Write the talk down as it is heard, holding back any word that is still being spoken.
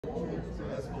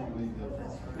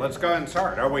Let's go ahead and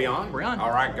start. Are we on? We're on.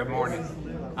 All right, good morning.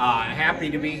 Happy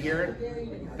to be here.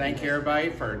 Thank you, everybody,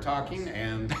 for talking,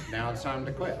 and now it's time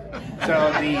to quit.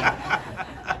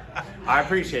 I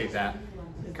appreciate that.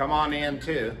 Come on in,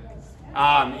 too.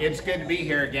 It's good to be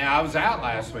here again. I was out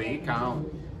last week.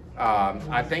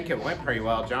 I think it went pretty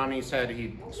well. Johnny said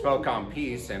he spoke on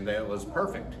peace, and it was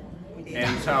perfect.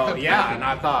 And so, yeah, and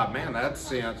I thought, man,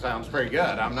 sounds pretty good.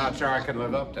 I'm not sure I can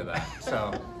live up to that.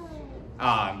 So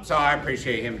I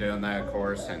appreciate him doing that, of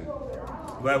course.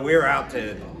 But we were out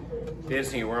to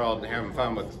Disney World and having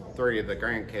fun with 3 of the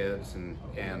grandkids and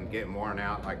getting worn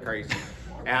out like crazy.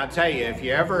 And I'll tell you, if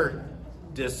you ever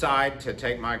decide to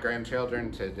take my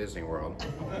grandchildren to Disney World,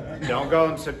 don't go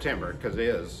in September because it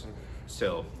is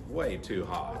still way too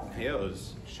hot. It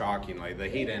was shockingly, the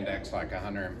heat index like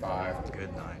 105.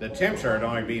 Good night. The temperature would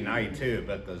only be 92,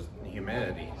 but the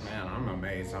humidity, man, I'm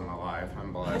amazed I'm alive.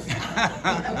 I'm blessed.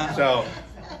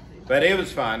 But it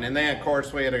was fun. And then, of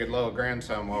course, we had a little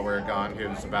grandson while we were gone who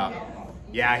was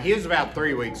he was about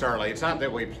 3 weeks early. It's not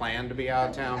that we planned to be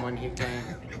out of town when he came,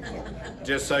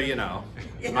 just so you know.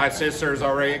 My sister's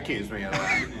already accused me of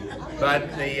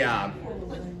that.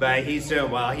 But he's doing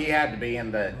well. He had to be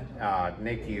in the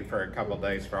NICU for a couple of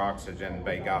days for oxygen,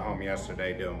 but he got home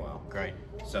yesterday doing well. Great.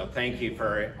 So thank you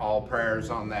for all prayers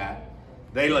on that.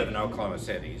 They live in Oklahoma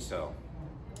City, so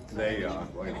they,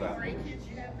 what is that?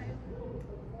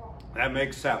 That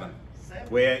makes 7.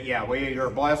 We are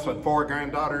blessed with 4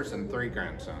 granddaughters and 3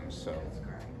 grandsons, so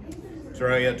it's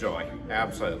really a joy,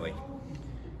 absolutely.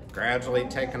 Gradually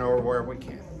taking over where we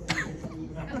can.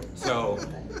 So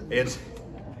it's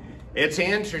an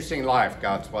interesting life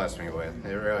God's blessed me with.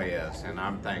 It really is, and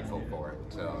I'm thankful for it.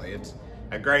 So it's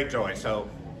a great joy. So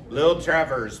little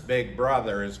Trevor's big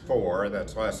brother is 4,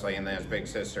 that's Wesley, and then his big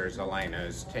sister is Elena,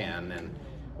 who's 10, and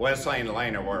Wesley and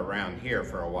Elena were around here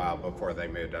for a while before they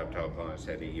moved up to Oklahoma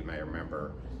City. You may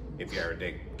remember if you ever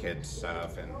did kids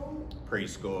stuff and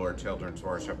preschool or children's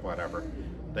worship, whatever.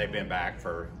 They've been back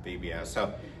for VBS.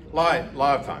 So a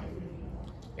lot of fun.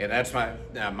 And that's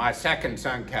my second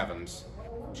son, Kevin's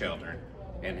children,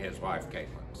 and his wife,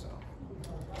 Caitlin. So,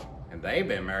 and they've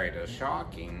been married a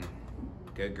shocking,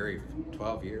 good grief,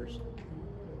 12 years.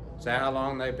 Is that how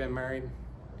long they've been married,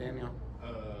 Daniel?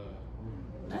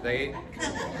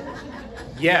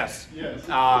 Yes.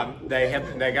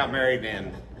 They got married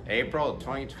in April of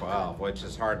 2012, which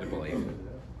is hard to believe.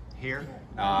 Here?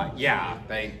 Yeah,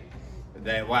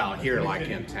 here like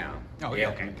in town. Oh, yeah,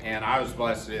 okay. And I was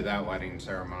blessed to do that wedding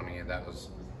ceremony. That was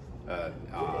an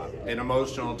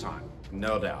emotional time,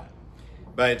 no doubt.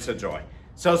 But it's a joy.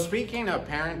 So speaking of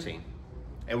parenting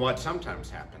and what sometimes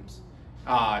happens,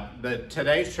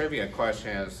 today's trivia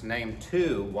question is name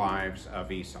 2 wives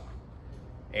of Esau.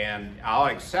 And I'll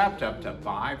accept up to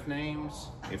 5 names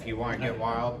if you want to get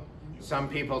wild. Some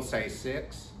people say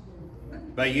 6,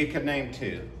 but you can name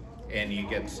 2 and you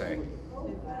get to say.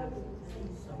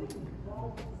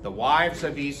 The wives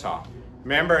of Esau.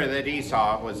 Remember that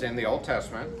Esau was in the Old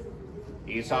Testament.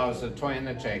 Esau was the twin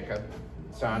of Jacob,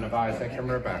 son of Isaac and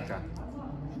Rebekah,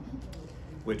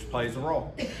 which plays a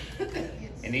role.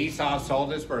 And Esau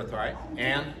sold his birthright.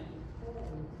 And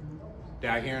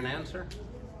did I hear an answer?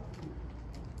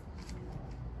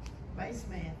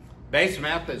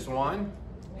 Basemath is 1.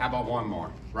 How about 1 more?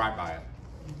 Right by it.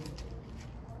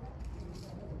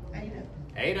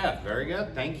 Ada. Very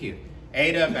good. Thank you.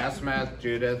 Ada, Basemath,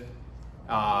 Judith,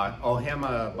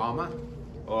 Oholibama,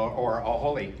 or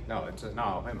Oholi. No, it's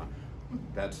not Ohima.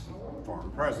 That's former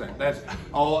president. That's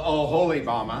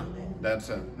Oholibama.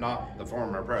 That's not the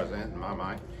former president in my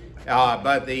mind.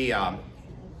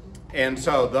 And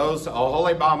so those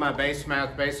Oholibama,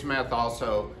 Basemath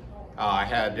also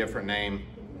had a different name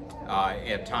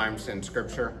at times in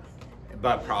Scripture,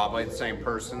 but probably the same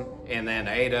person. And then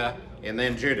Ada, and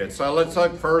then Judith. So let's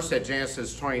look first at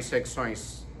Genesis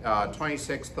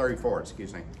 26:34.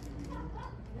 Excuse me.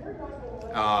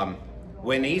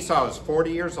 When Esau was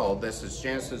 40 years old, this is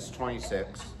Genesis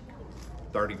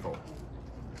 26:34.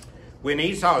 When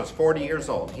Esau was 40 years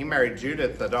old, he married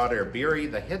Judith, the daughter of Beeri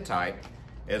the Hittite,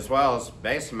 as well as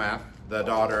Basemath, the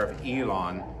daughter of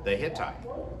Elon the Hittite.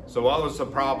 So what was the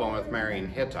problem with marrying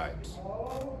Hittites?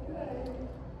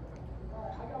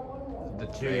 The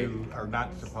 2 are not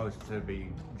supposed to be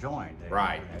joined.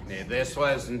 Right. This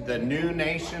was the new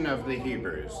nation of the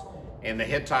Hebrews, and the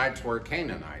Hittites were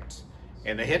Canaanites.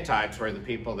 And the Hittites were the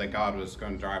people that God was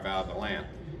going to drive out of the land.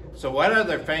 So what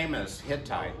other famous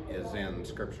Hittite is in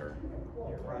Scripture?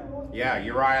 Yeah,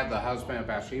 Uriah, the husband of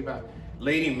Bathsheba.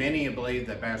 Leading many to believe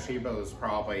that Bathsheba was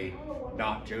probably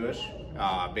not Jewish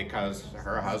because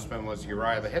her husband was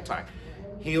Uriah the Hittite.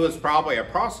 he was probably a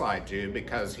proselyte Jew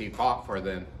because he fought for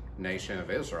the nation of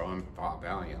Israel and fought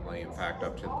valiantly. In fact,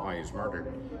 up to the point he was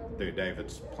murdered through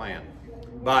David's plan.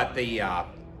 But the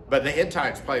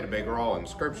Hittites played a big role in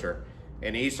Scripture,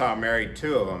 and Esau married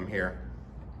 2 of them here.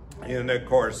 And of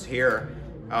course here,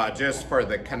 just for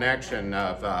the connection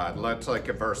of, let's look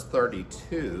at verse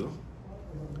 32.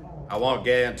 I won't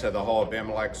get into the whole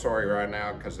Abimelech story right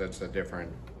now because it's a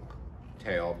different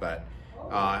tale, but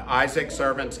Isaac's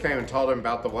servants came and told him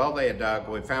about the well they had dug.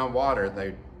 We found water,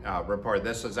 they reported.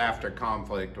 This is after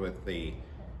conflict with the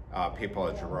people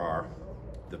of Gerar,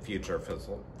 the future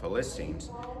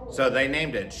Philistines. So they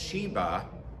named it Sheba,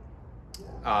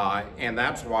 and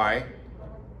that's why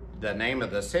the name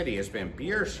of the city has been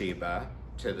Beersheba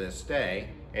to this day.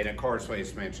 And of course, we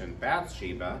just mentioned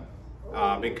Bathsheba,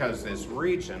 because this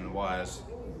region was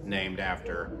named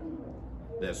after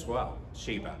this well,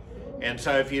 Sheba. And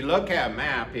so if you look at a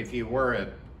map, if you were to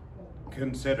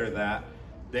consider that,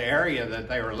 the area that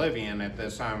they were living in at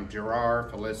this time, Gerar,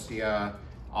 Philistia,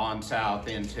 on south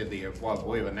into the what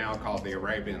we would now call the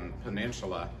Arabian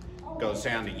Peninsula, goes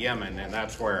down to Yemen, and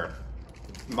that's where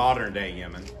modern day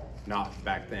Yemen, not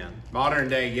back then, modern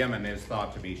day Yemen is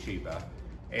thought to be Sheba.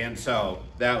 And so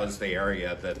that was the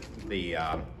area that the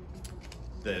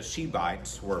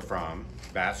Shebites were from.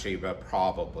 Bathsheba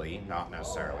probably, not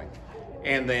necessarily.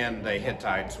 And then the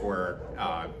Hittites were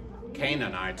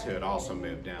Canaanites who had also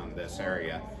moved down this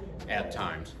area at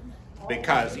times.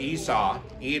 Because Esau,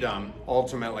 Edom,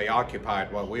 ultimately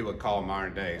occupied what we would call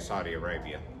modern day Saudi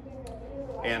Arabia.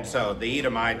 And so the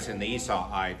Edomites and the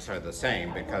Esauites are the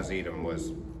same because Edom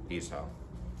was Esau,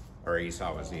 or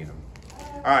Esau was Edom.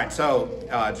 All right, so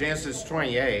Genesis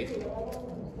 28,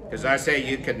 because I say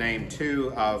you could name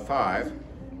 2 of 5,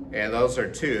 and those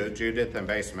are 2, Judith and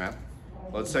Basemath.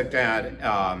 Let's look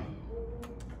at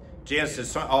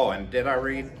Genesis, and did I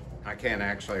read? I can't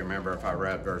actually remember if I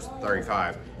read verse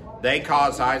 35. They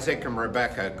caused Isaac and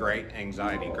Rebekah great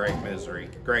anxiety, great misery,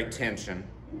 great tension.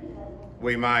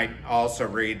 We might also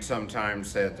read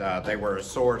sometimes that they were a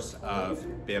source of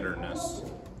bitterness.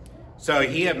 So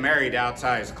he had married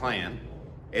outside his clan.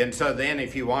 And so then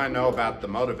if you want to know about the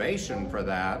motivation for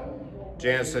that,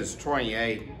 Genesis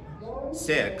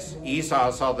 28:6,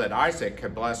 Esau saw that Isaac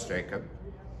had blessed Jacob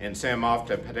and sent him off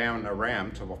to Padan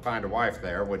Aram to find a wife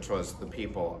there, which was the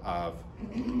people of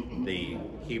the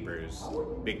Hebrews,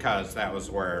 because that was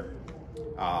where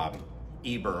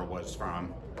Eber was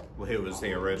from, who was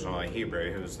the original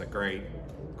Hebrew, who was the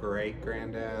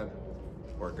great-granddad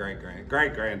or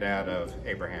great-granddad of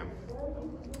Abraham.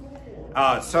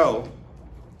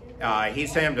 He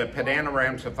sent him to Padan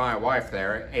Aram to find a wife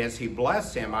there. As he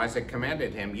blessed him, Isaac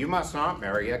commanded him, "You must not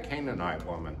marry a Canaanite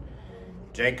woman."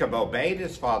 Jacob obeyed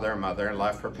his father and mother and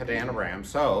left for Padan Aram.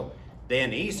 So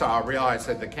then Esau realized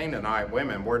that the Canaanite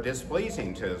women were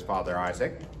displeasing to his father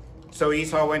Isaac. So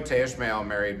Esau went to Ishmael and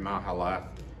married Mahalath,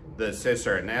 the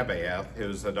sister of Nebaioth, who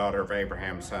was the daughter of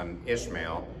Abraham's son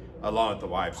Ishmael, along with the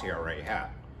wives he already had.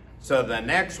 So the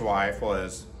next wife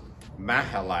was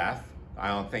Mahalath. I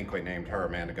don't think we named her a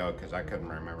minute ago because I couldn't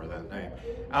remember that name.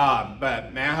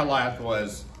 But Mahalath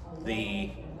was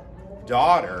the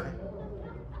daughter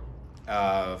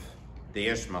of the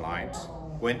Ishmaelites,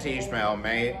 went to Ishmael,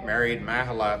 married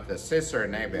Mahalath, the sister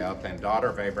of Nebaioth, and daughter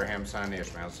of Abraham's son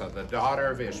Ishmael. So the daughter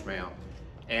of Ishmael,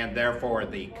 and therefore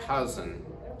the cousin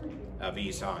of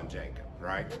Esau and Jacob,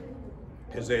 right?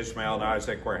 Because Ishmael and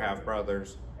Isaac were half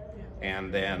brothers.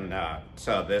 And then,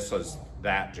 so this was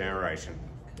that generation.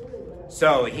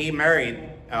 So he married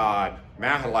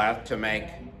Mahalath to make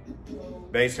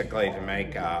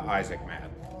Isaac mad.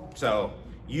 So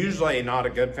usually not a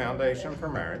good foundation for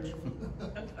marriage.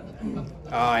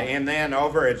 And then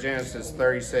over at Genesis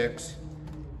 36,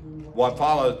 what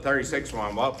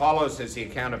follows is the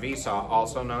account of Esau,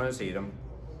 also known as Edom.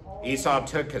 Esau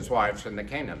took his wives from the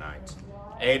Canaanites.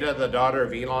 Adah, the daughter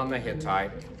of Elon the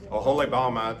Hittite,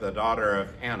 Oholibamah, the daughter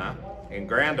of Anna, and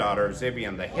granddaughter of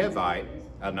Zibeon the Hivite,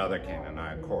 another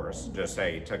Canaanite, of course, just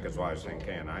say he took his wives from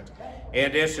Canaanites, in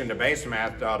addition to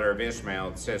Basemath, daughter of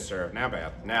Ishmael, sister of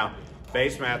Nebaioth. Now,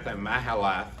 Basemath and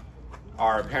Mahalath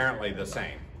are apparently the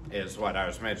same, is what I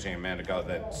was mentioning a minute ago,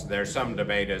 that there's some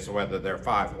debate as to whether they're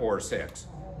 5 or 6.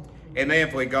 And then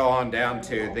if we go on down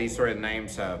to these are the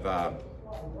names of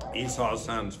Esau's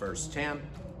sons, verse 10.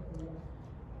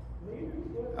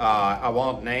 I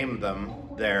won't name them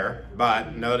there,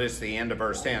 but notice the end of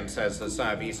verse 10 says the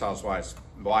son of Esau's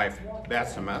wife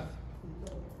Basemath.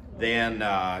 Then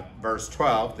verse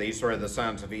 12, these were the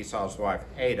sons of Esau's wife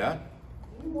Adah.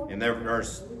 And then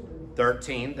verse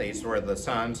 13, these were the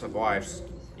sons of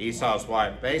Esau's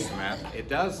wife Basemath. It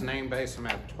does name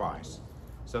Basemath twice.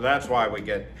 So that's why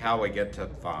how we get to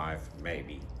 5,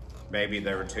 maybe. Maybe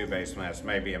there were 2 base mast,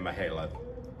 maybe a Mahela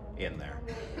in there.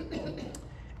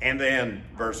 And then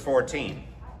verse 14.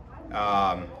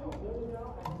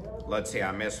 Let's see,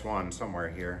 I missed one somewhere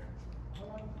here.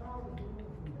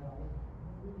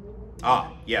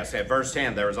 Yes, at verse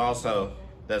 10, there was also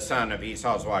the son of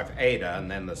Esau's wife, Adah, and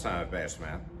then the son of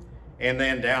Basemath. And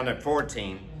then down at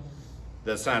 14,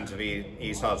 the sons of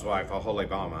Esau's wife,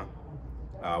 Aholibamah,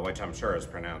 which I'm sure is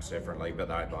pronounced differently,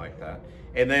 but I'd like that.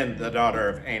 And then the daughter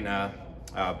of Anah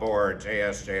bore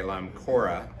Jaesh, Jalem,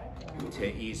 Korah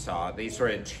to Esau. These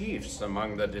were chiefs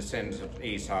among the descendants of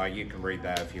Esau. You can read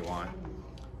that if you want.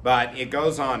 But it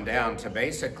goes on down to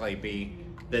basically be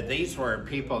that these were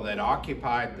people that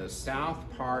occupied the south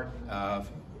part of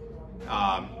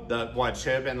what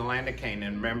should have been the land of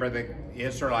Canaan. Remember, the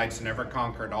Israelites never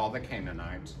conquered all the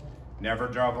Canaanites, never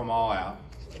drove them all out.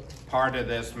 Part of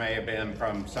this may have been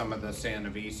from some of the sin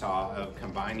of Esau of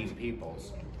combining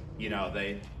peoples.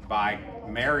 By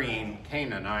marrying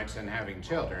Canaanites and having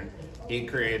children, he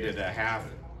created a half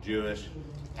Jewish,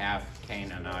 half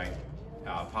Canaanite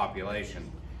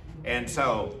population. And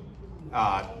so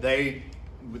they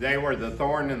were the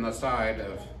thorn in the side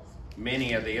of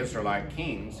many of the Israelite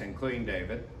kings, including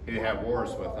David, who had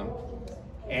wars with them.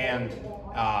 And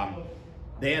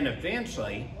then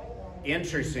eventually,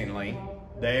 interestingly,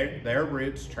 their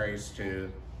roots trace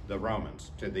to the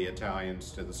Romans, to the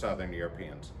Italians, to the Southern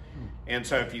Europeans. And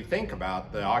so if you think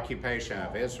about the occupation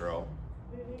of Israel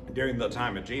during the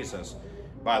time of Jesus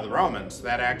by the Romans,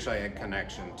 that actually had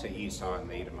connection to Esau and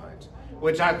the Edomites,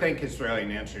 which I think is really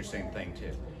an interesting thing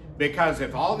too. Because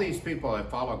if all these people had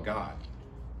followed God,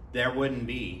 there wouldn't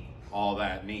be all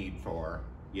that need for,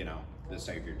 the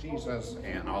Savior Jesus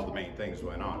and all the main things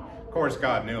went on. Of course,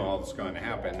 God knew all this was going to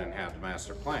happen and had the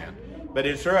master plan. But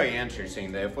it's really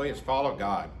interesting that if we just follow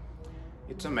God,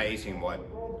 it's amazing what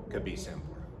could be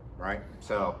simpler, right?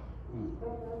 So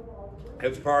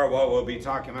it's part of what we'll be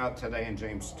talking about today in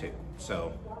James 2.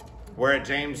 So we're at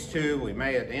James 2. We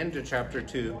made it into chapter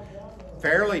 2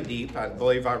 fairly deep. I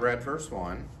believe I read verse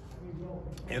 1.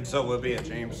 And so we'll be at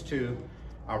James 2.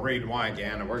 I'll read 1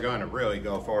 again, and we're going to really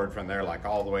go forward from there, like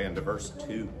all the way into verse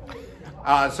 2.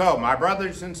 So, my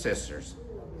brothers and sisters,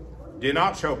 do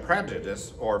not show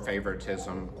prejudice or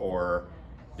favoritism or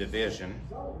division.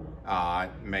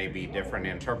 Maybe different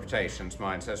interpretations.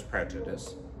 Mine says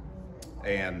prejudice.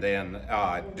 And then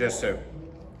just to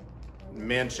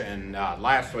mention,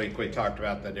 last week we talked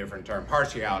about the different term,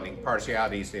 partiality.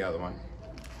 Partiality is the other one.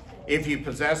 If you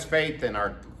possess faith in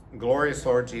our glorious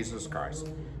Lord Jesus Christ,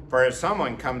 for if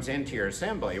someone comes into your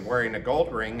assembly wearing a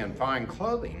gold ring and fine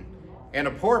clothing, and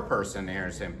a poor person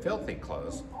enters in filthy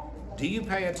clothes, do you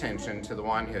pay attention to the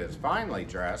one who is finely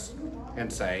dressed and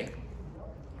say,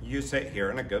 you sit here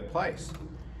in a good place,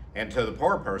 and to the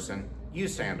poor person, you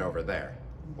stand over there,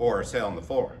 or sit on the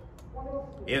floor?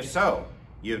 If so,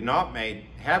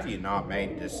 have you not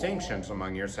made distinctions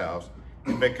among yourselves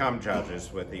and become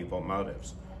judges with evil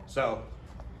motives? So,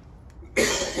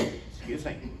 excuse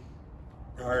me,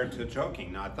 prior to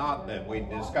choking, I thought that we'd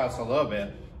discuss a little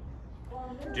bit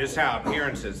just how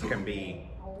appearances can be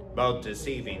both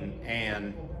deceiving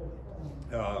and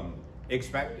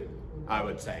expected, I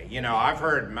would say. I've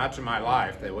heard much of my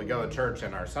life that we go to church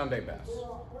in our Sunday best,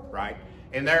 right?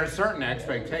 And there are certain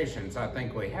expectations I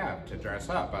think we have to dress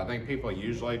up. I think people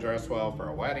usually dress well for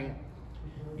a wedding,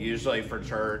 usually for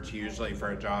church, usually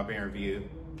for a job interview,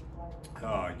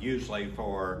 usually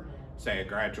for, say, a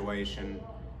graduation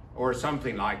or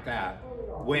something like that.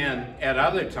 When at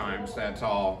other times that's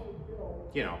all,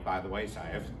 by the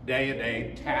wayside. If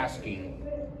day-to-day tasking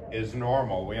is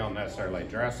normal, we don't necessarily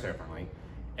dress differently.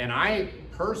 And I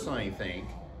personally think,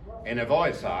 and have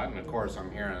always thought, and of course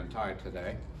I'm here in a tie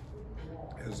today,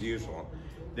 as usual,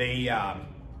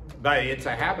 but it's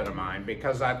a habit of mine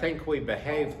because I think we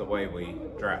behave the way we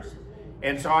dress.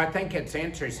 And so I think it's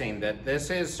interesting that this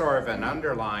is sort of an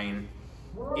underlying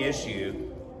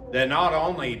issue that not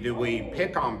only do we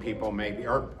pick on people maybe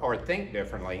or think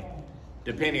differently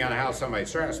depending on how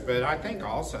somebody's dressed, but I think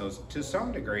also to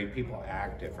some degree people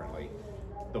act differently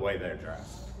the way they're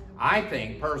dressed. I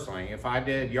think personally, if I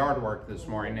did yard work this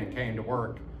morning and came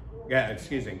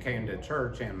to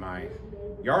church in my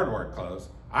yard work clothes,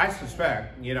 I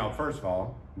suspect, first of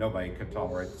all, nobody could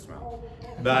tolerate the smell.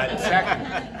 But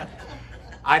second,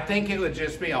 I think it would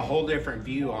just be a whole different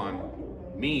view on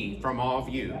me from all of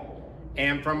you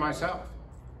and from myself.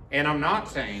 And I'm not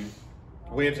saying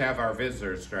we have to have our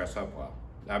visitors dress up well.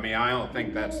 I mean, I don't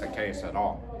think that's the case at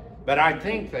all. But I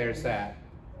think there's that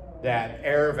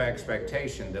air of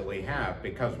expectation that we have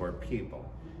because we're people.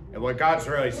 And what God's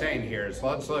really saying here is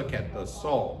let's look at the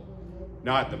soul,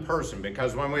 not the person,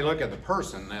 because when we look at the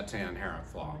person, that's an inherent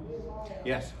flaw.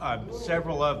 Yes?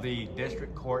 Several of the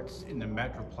district courts in the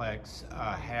Metroplex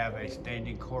have a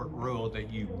standing court rule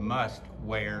that you must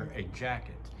wear a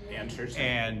jacket. Interesting.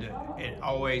 And it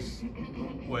always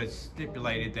was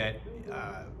stipulated that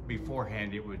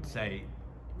beforehand it would say,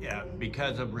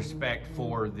 because of respect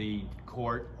for the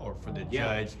court or for the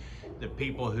judge, the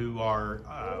people who are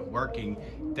working,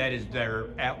 that is their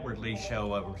outwardly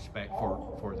show of respect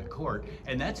for the court.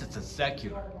 And that's it's a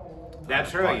secular.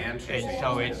 That's really interesting. And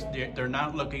so they're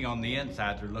not looking on the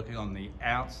inside, they're looking on the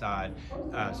outside.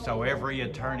 So every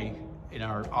attorney in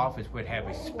our office would have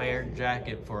a spare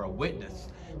jacket for a witness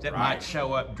that might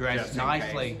show up dressed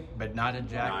nicely, but not a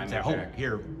jacket. Say, oh,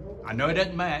 here, I know it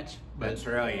doesn't match, but that's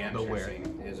really but wear it.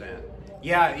 interesting, isn't it?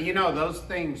 Yeah, you know, those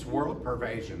things, world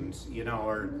pervasions, you know,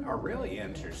 are really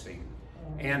interesting.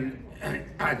 And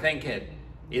I think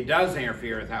it does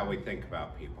interfere with how we think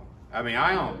about people. I mean,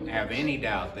 I don't have any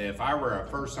doubt that if I were a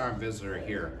first-time visitor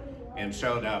here and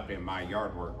showed up in my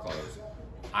yard work clothes,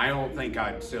 I don't think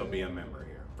I'd still be a member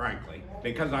here, frankly,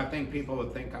 because I think people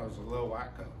would think I was a little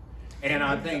wacko. And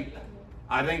I think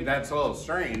that's a little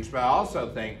strange, but I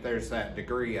also think there's that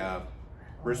degree of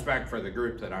respect for the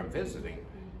group that I'm visiting,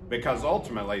 because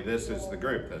ultimately this is the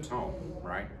group that's home,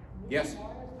 right? Yes?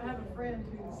 I have a friend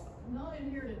who's not in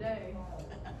here today,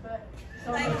 but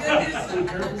so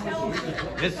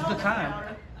This is the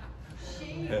time.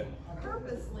 she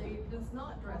purposely does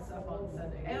not dress up on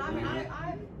Sunday. And I mean,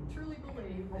 I truly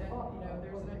believe that,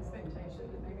 there's an expectation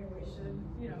that maybe we should,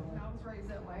 I was raised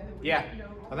that way. That we,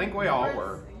 I think we all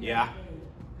were. Yeah.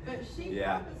 But she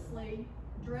purposely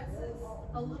dresses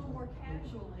a little more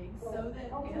casually so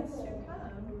that guests who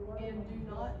come and do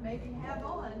not maybe have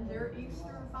on their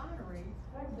Easter finery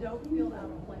don't feel out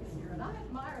of place here. And I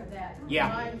admire that.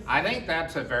 Yeah, I think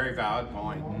that's a very valid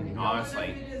point,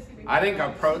 honestly. I think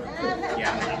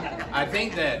I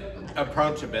think that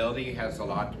approachability has a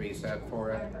lot to be said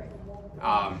for it.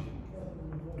 I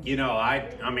mean,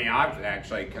 I've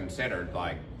actually considered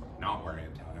like not wearing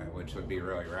a tie, which would be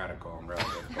really radical and really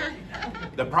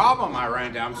difficult. The problem I ran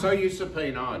into, I'm so used to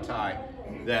putting on a tie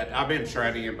that I've been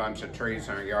shredding a bunch of trees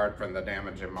in our yard from the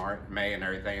damage in May and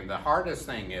everything. The hardest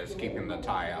thing is keeping the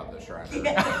tie out of the shredder.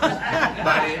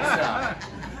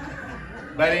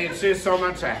 But it's just so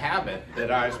much a habit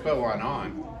that I just put one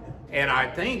on. And I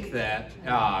think that,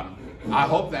 I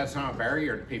hope that's not a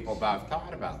barrier to people, but I've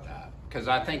thought about that. Because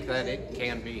I think that it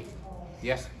can be.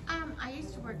 Yes? I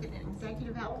used to work at an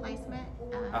executive outplacement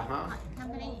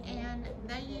company, and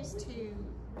they used to,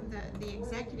 the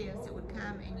executives that would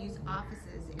come and use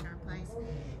offices in our place,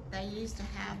 they used to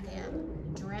have them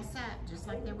dress up just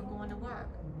like they were going to work,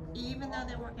 even though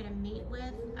they weren't going to meet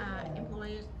with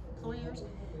employers,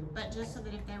 but just so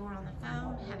that if they were on the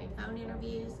phone, having phone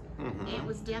interviews, it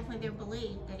was definitely their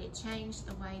belief that it changed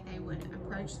the way they would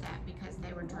approach that because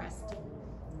they were dressed.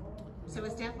 So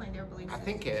it's definitely their belief. I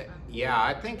think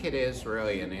it is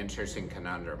really an interesting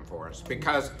conundrum for us,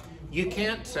 because you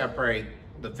can't separate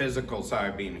the physical side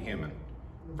of being human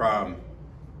from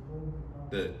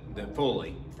the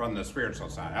spiritual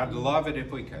side. I'd love it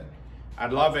if we could.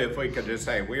 I'd love it if we could just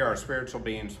say we are spiritual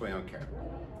beings, we don't care.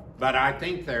 But I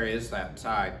think there is that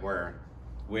side where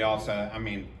we also, I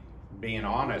mean, being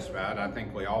honest about it, I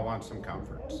think we all want some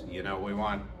comforts. We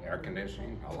want air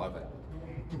conditioning. I love it.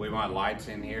 We want lights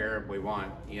in here. We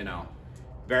want,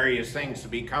 various things to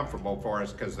be comfortable for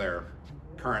us because they're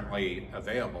currently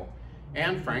available.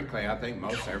 And frankly, I think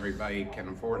most everybody can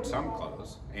afford some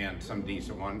clothes, and some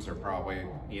decent ones are probably,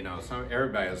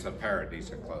 everybody has a pair of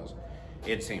decent clothes,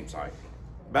 it seems like.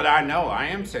 But I know I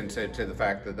am sensitive to the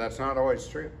fact that that's not always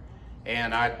true.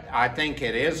 And I think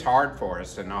it is hard for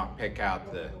us to not pick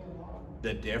out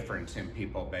the difference in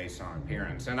people based on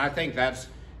appearance. And I think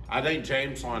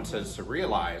James wants us to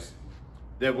realize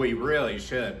that we really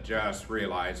should just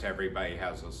realize everybody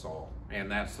has a soul. And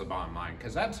that's the bottom line,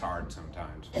 because that's hard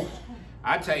sometimes.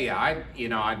 I tell you, I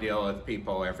deal with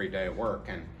people every day at work,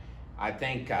 and I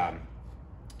think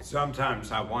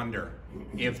sometimes I wonder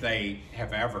if they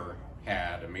have ever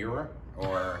had a mirror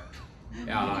or,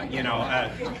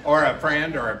 or a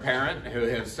friend or a parent who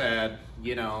has said,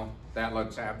 that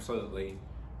looks absolutely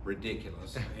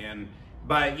ridiculous.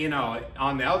 But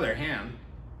on the other hand,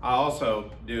 I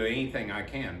also do anything I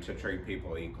can to treat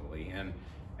people equally, and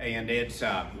it's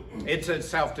a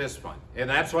self-discipline, and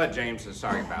that's what James is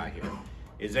talking about here.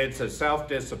 It's a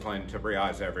self-discipline to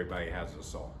realize everybody has a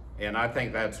soul, and I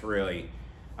think that's really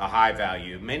a high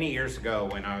value. Many years ago,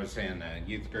 when I was in a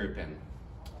youth group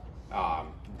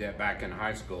back in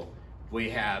high school,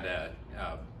 we had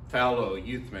a fellow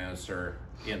youth minister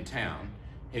in town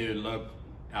who looked,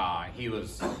 he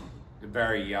was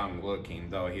very young looking,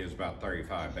 though he was about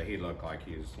 35, but he looked like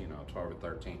he was, 12 or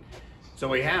 13. So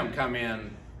we had him come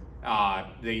in.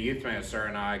 The youth minister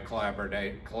and I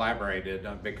collaborated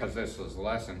because this was a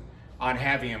lesson on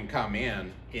having him come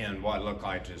in what looked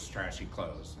like just trashy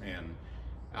clothes and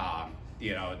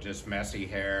just messy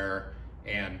hair,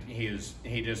 and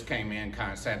he just came in,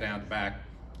 kind of sat down at the back,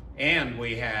 and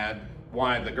we had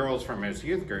one of the girls from his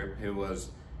youth group who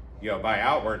was, by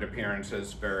outward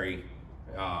appearances, very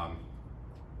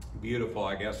beautiful,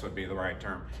 I guess would be the right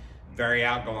term, very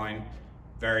outgoing,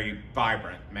 very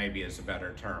vibrant, maybe is a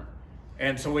better term.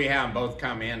 And so we had them both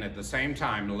come in at the same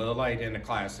time, a little late into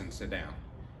class, and sit down.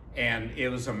 And it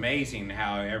was amazing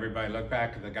how everybody looked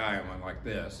back at the guy and went like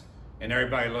this, and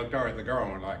everybody looked over at the girl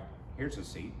and went like, here's a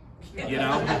seat,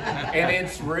 And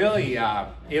it's really,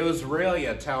 it was really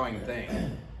a telling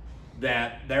thing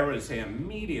that there was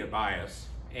immediate bias.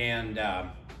 And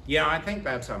I think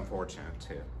that's unfortunate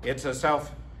too. It's a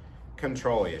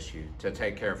self-control issue to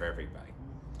take care of everybody.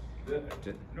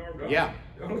 Norm, yeah.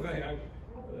 The only thing I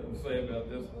say about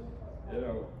this,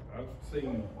 I've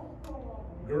seen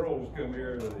girls come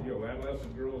here,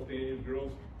 adolescent girls, teenage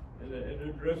girls, and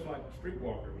they're dressed like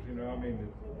streetwalkers, and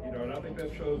I think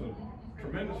that shows a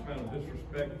tremendous amount of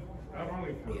disrespect, not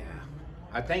only for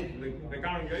I think the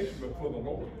congregation, but for the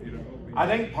Lord, I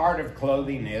think part of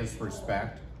clothing is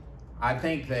respect. I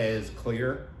think that it's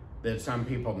clear that some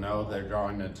people know they're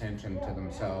drawing attention to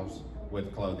themselves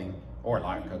with clothing, or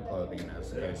lack of clothing,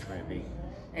 as the case may be.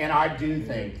 And I do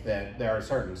think that there are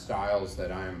certain styles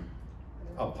that I'm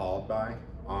appalled by,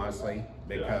 honestly,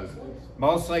 because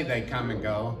mostly they come and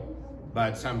go,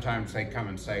 but sometimes they come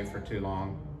and stay for too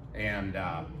long. And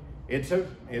it's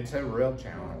a real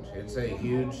challenge. It's a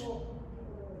huge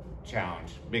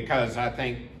challenge, because I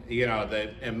think, the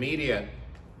immediate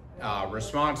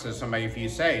response to somebody, if you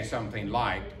say something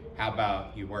like, how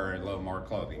about you wear a little more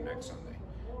clothing next Sunday,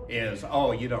 is,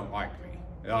 oh, you don't like me,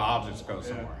 I'll just go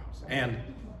somewhere else. And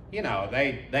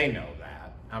they know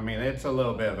that. I mean, it's a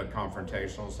little bit of a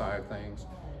confrontational side of things.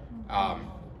 I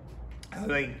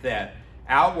think that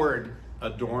outward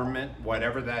adornment,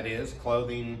 whatever that is,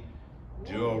 clothing,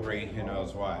 jewelry, who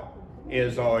knows what,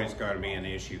 is always going to be an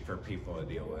issue for people to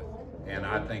deal with. And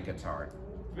I think it's hard.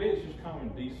 To me, it's just common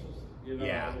decency.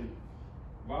 Yeah.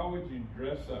 Why would you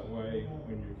dress that way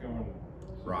when you're coming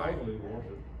supposedly to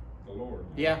worship the Lord?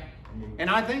 Yeah. And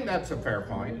I think that's a fair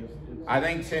point. I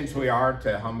think since we are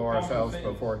to humble ourselves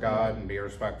before God and be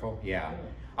respectful, I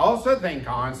also think,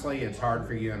 honestly, it's hard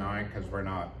for you and I because we're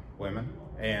not women.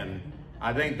 And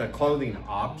I think the clothing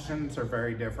options are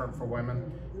very different for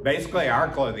women. Basically, our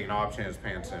clothing option is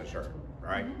pants and a shirt,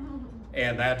 right?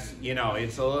 And that's,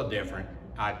 it's a little different,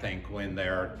 I think, when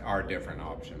there are different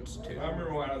options too. I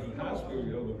remember when I was in high school,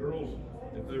 the girls,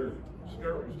 if their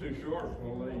skirt was too short,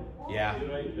 well, they had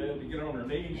to get on their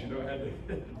knees, had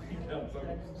to beat down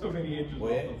so many inches off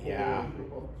the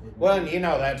floor. Well, and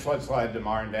that's what's led to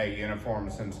modern day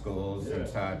uniforms in schools and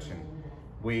such. And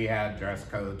we had dress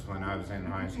codes when I was in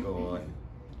high school,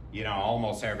 and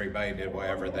almost everybody did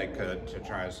whatever they could to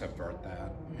try to subvert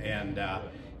that. And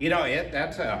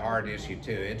that's a hard issue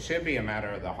too. It should be a matter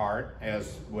of the heart,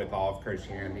 as with all of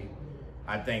Christianity.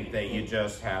 I think that you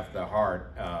just have the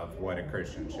heart of what a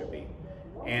Christian should be.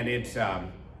 And it's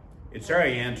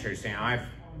very interesting. I've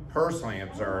personally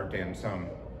observed in some,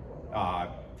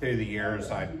 through the years,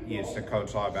 I used to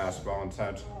coach a lot of basketball and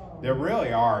such, there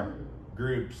really are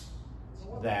groups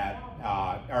that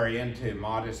are into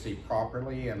modesty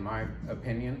properly, in my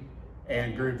opinion,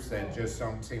 and groups that just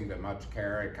don't seem to much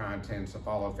care. It kind of tends to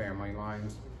follow family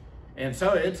lines. And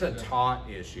so it's a taught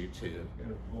issue too.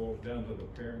 It boils down to the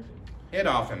parenting. It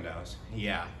often does,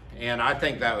 yeah. And I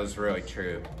think that was really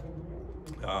true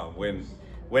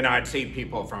when I'd see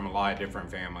people from a lot of different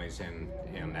families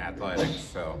in athletics.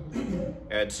 So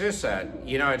it's just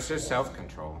it's just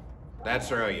self-control.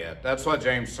 That's really it. That's what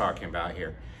James is talking about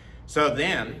here. So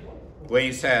then, when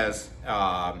he says,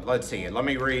 let's see, let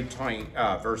me read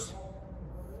verse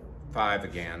 5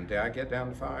 again. Did I get down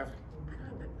to 5?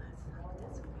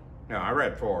 No, I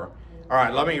read 4. All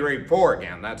right, let me read 4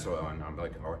 again. That's the one I'm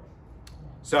looking for.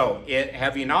 So,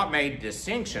 have you not made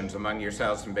distinctions among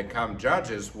yourselves and become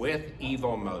judges with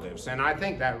evil motives? And I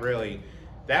think that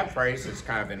phrase is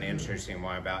kind of an interesting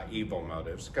one about evil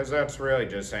motives, because that's really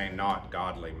just saying not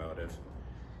godly motive.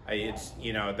 It's,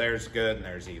 there's good and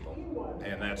there's evil.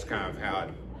 And that's kind of how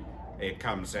it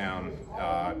comes down,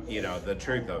 the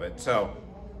truth of it. So,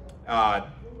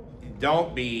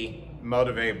 don't be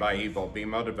motivated by evil, be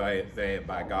motivated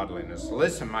by godliness.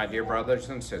 Listen, my dear brothers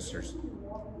and sisters,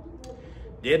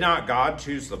 Did not God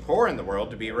choose the poor in the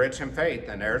world to be rich in faith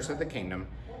and heirs of the kingdom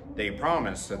that he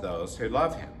promised to those who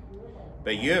love him?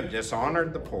 But you have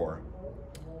dishonored the poor.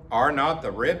 Are not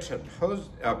the rich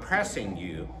oppressing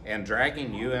you and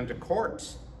dragging you into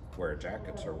courts where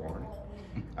jackets are worn?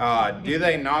 Do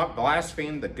they not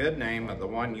blaspheme the good name of the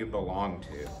one you belong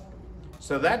to?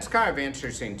 So that's kind of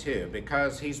interesting too,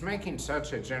 because he's making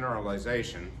such a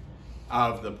generalization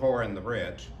of the poor and the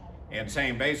rich, and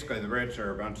saying basically the rich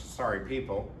are a bunch of sorry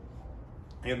people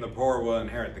and the poor will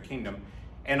inherit the kingdom.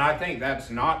 And I think that's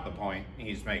not the point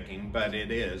he's making, but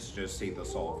it is just see the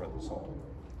soul for the soul.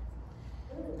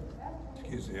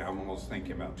 Excuse me, I'm almost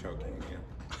thinking about choking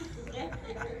again.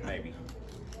 Maybe.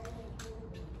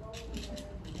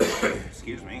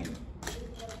 Excuse me.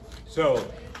 So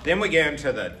then we get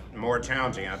into the more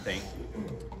challenging, I think,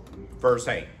 verse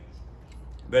 8.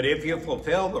 But if you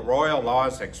fulfill the royal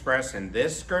laws expressed in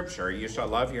this scripture, you shall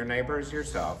love your neighbor as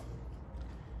yourself,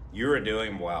 you are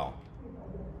doing well.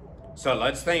 So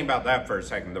let's think about that for a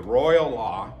second. The royal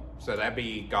law, so that'd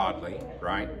be godly,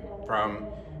 right? From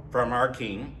our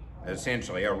king,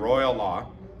 essentially, a royal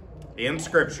law in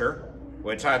scripture,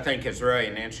 which I think is really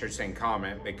an interesting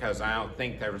comment, because I don't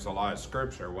think there was a lot of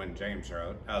scripture when James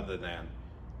wrote other than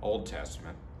Old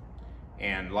Testament.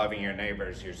 And loving your neighbor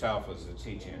as yourself was the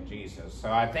teaching of Jesus.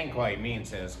 So I think what he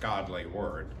means is godly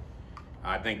word.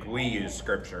 I think we use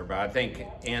scripture, but I think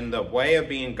in the way of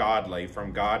being godly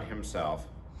from God himself,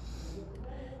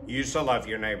 you shall love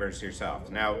your neighbor as yourself.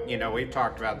 Now, you know, we've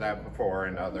talked about that before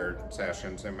in other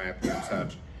sessions in Matthew and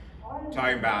such,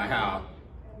 talking about how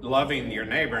loving your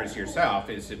neighbor as yourself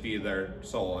is to view their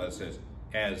soul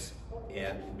as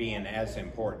being as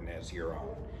important as your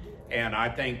own. And I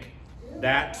think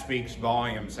that speaks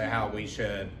volumes to how we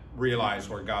should realize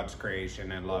we're God's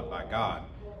creation and loved by God.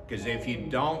 Because if you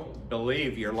don't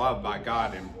believe you're loved by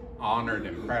God and honored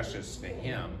and precious to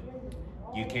him,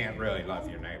 you can't really love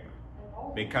your neighbor.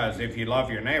 Because if you love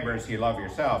your neighbors, you love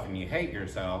yourself, and you hate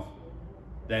yourself,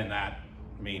 then that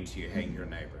means you hate your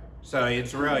neighbor. So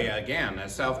it's really, again, a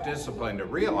self-discipline to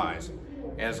realize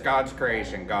as God's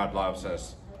creation, God loves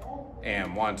us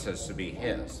and wants us to be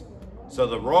his. So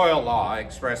the royal law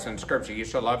expressed in scripture, you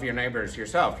shall love your neighbor as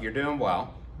yourself, you're doing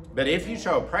well. But if you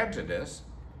show prejudice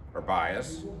or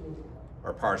bias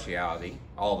or partiality,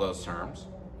 all those terms,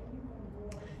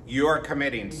 you are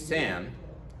committing sin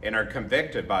and are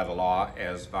convicted by the law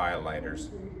as violators.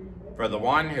 For the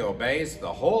one who obeys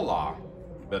the whole law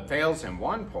but fails in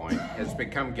one point has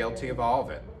become guilty of all of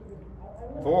it.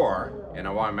 For, and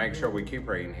I want to make sure we keep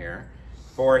reading here,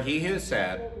 for he who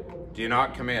said, do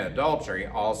not commit adultery,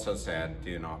 also said,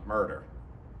 do not murder.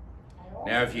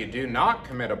 Now, if you do not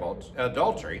commit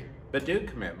adultery, but do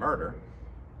commit murder,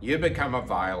 you become a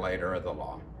violator of the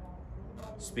law.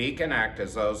 Speak and act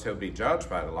as those who will be judged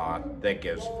by the law that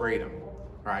gives freedom.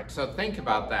 All right, so think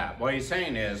about that. What he's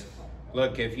saying is,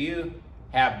 look, if you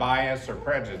have bias or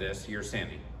prejudice, you're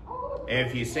sinning.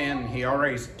 If you sin, he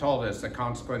already told us the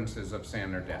consequences of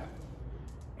sin are death.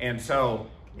 And so,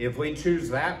 if we choose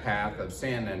that path of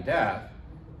sin and death,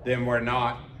 then we're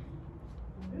not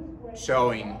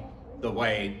showing the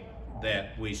way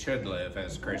that we should live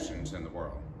as Christians in the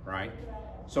world, right?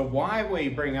 So why we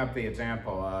bring up the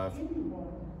example of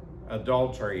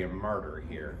adultery and murder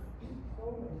here?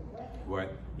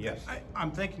 What? Yes.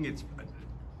 I'm thinking it's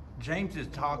James is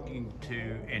talking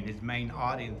to, and his main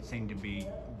audience seem to be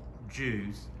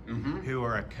Jews who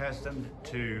are accustomed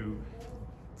to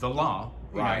the law,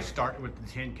 right? Starting with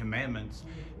the 10 Commandments,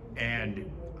 and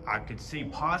I could see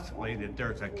possibly that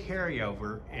there's a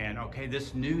carryover, and okay,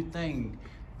 this new thing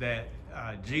that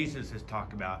Jesus has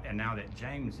talked about, and now that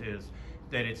James is,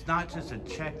 that it's not just a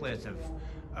checklist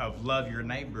of love your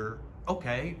neighbor.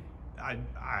 Okay,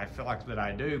 I feel like that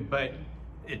I do, but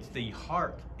it's the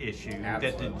heart issue.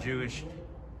 Absolutely. That the Jewish,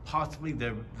 possibly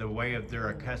the way of they're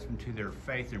accustomed to their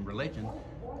faith and religion,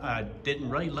 didn't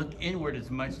really look inward as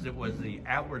much as it was the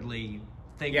outwardly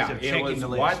things of checking the list. It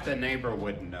was what the neighbor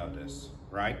would notice,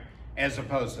 right? As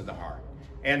opposed to the heart.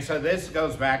 And so this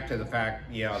goes back to the fact,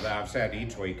 you know, that I've said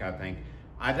each week, I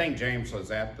think James was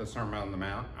at the Sermon on the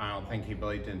Mount. I don't think he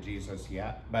believed in Jesus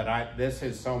yet, but this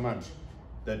is so much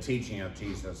the teaching of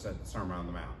Jesus at the Sermon on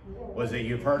the Mount, was that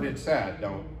you've heard it said,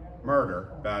 don't murder,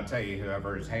 but I tell you,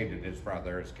 whoever has hated his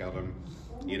brother has killed him,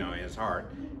 you know, in his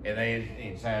heart. And then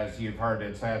it says, you've heard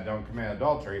it said, don't commit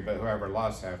adultery, but whoever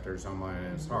lusts after someone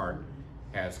in his heart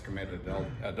has committed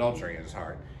adultery in his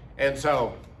heart. And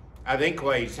so I think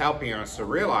what he's helping us to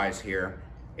realize here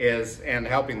is, and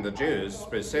helping the Jews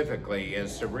specifically,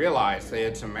 is to realize that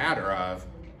it's a matter of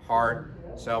heart,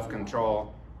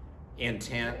 self-control,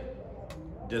 intent,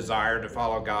 desire to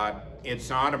follow God. It's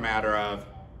not a matter of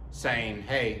saying,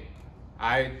 hey,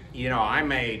 I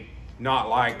may not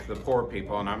like the poor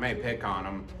people and I may pick on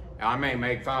them, I may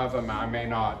make fun of them, I may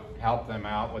not help them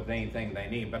out with anything they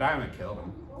need, but I haven't killed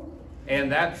them.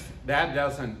 And that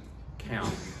doesn't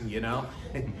count, you know?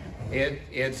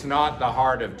 It's not the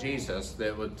heart of Jesus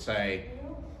that would say,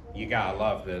 you gotta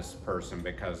love this person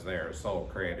because they're a soul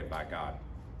created by God.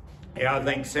 Yeah, I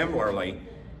think similarly,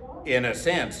 in a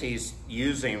sense, he's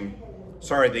using,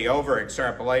 the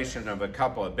over-extrapolation of a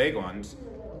couple of big ones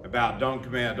about don't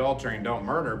commit adultery and don't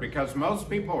murder, because most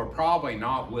people are probably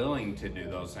not willing to do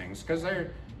those things because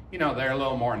they're a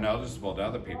little more noticeable to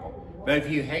other people. But if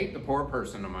you hate the poor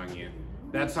person among you,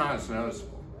 that's not as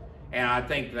noticeable. And I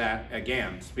think that,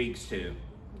 again, speaks to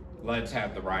let's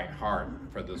have the right heart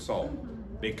for the soul,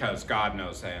 because God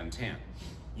knows that intent.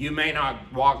 You may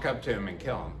not walk up to him and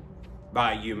kill him,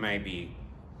 but you may be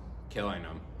killing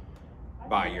them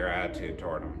by your attitude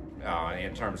toward them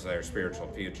in terms of their spiritual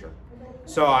future.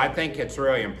 So I think it's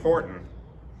really important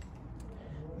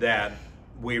that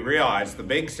we realize the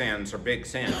big sins are big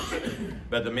sins,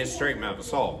 but the mistreatment of a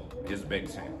soul is a big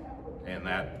sin, and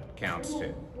that counts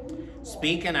too.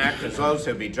 Speak and act as those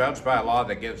who be judged by a law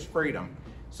that gives freedom.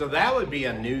 So that would be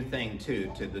a new thing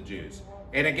too to the Jews.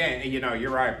 And again,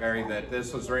 you're right, Barry, that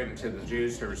this was written to the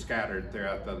Jews who were scattered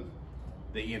throughout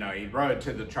he wrote it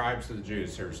to the tribes of the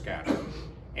Jews who were scattered.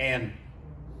 And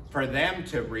for them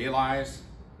to realize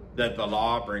that the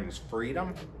law brings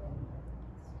freedom,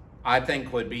 I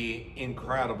think would be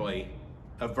incredibly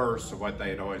averse to what they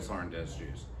had always learned as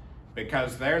Jews,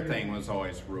 because their thing was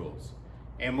always rules.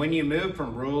 And when you move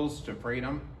from rules to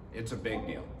freedom, it's a big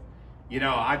deal.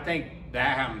 I think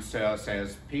that happens to us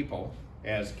as people,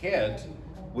 as kids.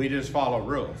 We just follow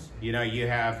rules. You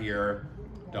have your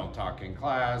don't talk in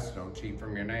class, don't cheat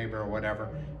from your neighbor, or whatever.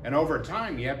 And over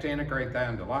time, you have to integrate that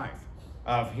into life.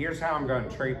 Of here's how I'm going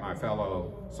to treat my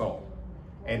fellow soul.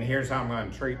 And here's how I'm going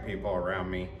to treat people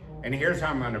around me. And here's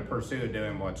how I'm going to pursue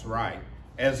doing what's right,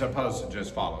 as opposed to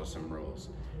just follow some rules.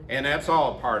 And that's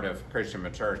all part of Christian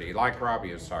maturity, like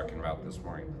Robbie was talking about this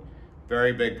morning.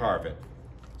 Very big part of it.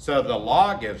 So the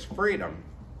law gives freedom.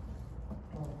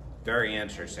 Very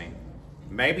interesting.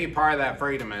 Maybe part of that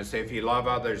freedom is if you love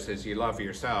others as you love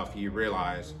yourself, you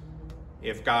realize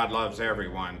if God loves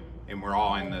everyone and we're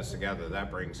all in this together,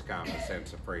 that brings kind of a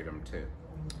sense of freedom too.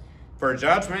 For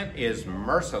judgment is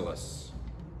merciless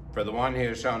for the one who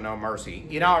has shown no mercy.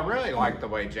 I really like the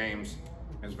way James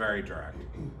is very direct.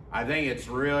 I think it's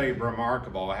really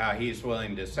remarkable how he's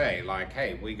willing to say, like,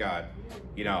 hey, we got,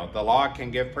 the law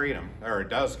can give freedom, or it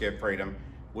does give freedom.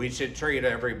 We should treat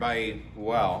everybody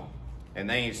well. And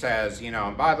then he says,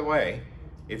 and by the way,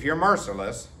 if you're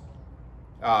merciless,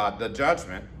 the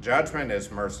judgment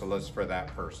is merciless for that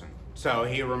person. So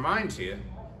he reminds you,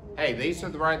 hey, these are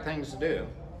the right things to do.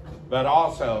 But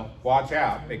also, watch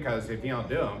out, because if you don't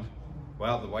do them,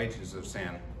 well, the wages of sin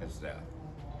is death.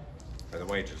 Or the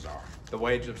wages are. The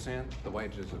wage of sin? The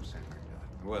wages of sin are death.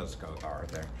 We'll just go with R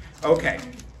there. Okay.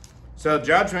 So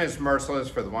judgment is merciless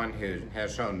for the one who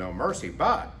has shown no mercy,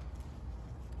 but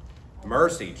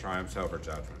mercy triumphs over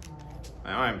judgment.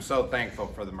 And I am so thankful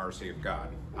for the mercy of God.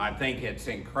 I think it's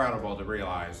incredible to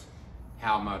realize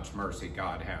how much mercy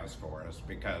God has for us,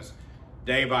 because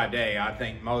day by day, I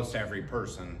think most every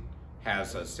person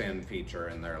has a sin feature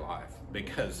in their life,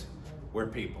 because we're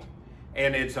people.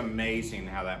 And it's amazing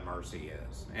how that mercy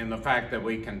is. And the fact that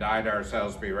we can die to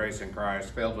ourselves, be raised in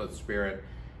Christ, filled with the Spirit,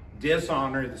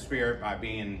 dishonor the Spirit by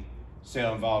being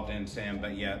still involved in sin,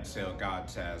 but yet still God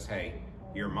says, hey,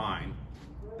 you're mine.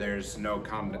 There's no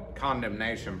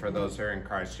condemnation for those who are in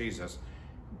Christ Jesus.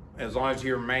 As long as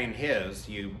you remain his,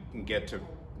 you get to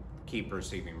keep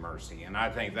receiving mercy. And I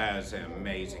think that is an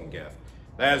amazing gift.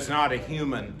 That is not a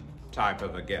human type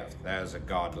of a gift. That is a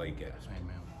godly gift.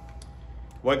 Amen.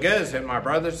 What good is it, my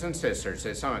brothers and sisters,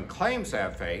 if someone claims to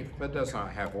have faith but does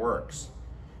not have works?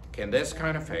 Can this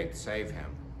kind of faith save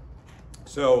him?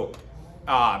 So,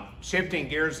 shifting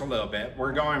gears a little bit,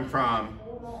 we're going from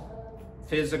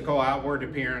physical outward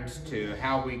appearance to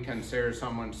how we consider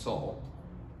someone's soul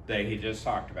that he just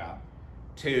talked about,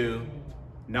 to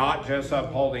not just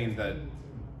upholding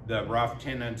the rough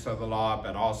tenets of the law,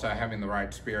 but also having the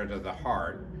right spirit of the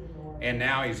heart. And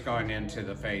now he's going into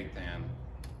the faith and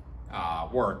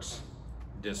works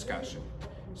discussion.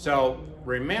 So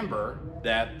remember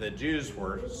that the Jews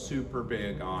were super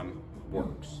big on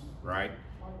works, right?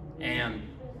 And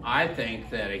I think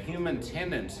that a human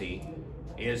tendency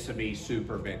is to be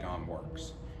super big on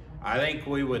works. I think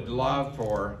we would love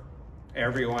for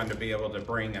everyone to be able to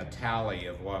bring a tally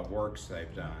of what works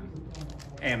they've done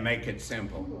and make it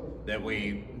simple, that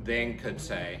we then could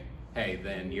say, hey,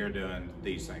 then you're doing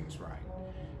these things right.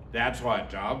 That's what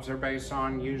jobs are based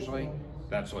on usually.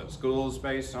 That's what school's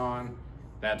based on.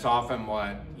 That's often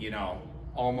what,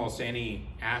 almost any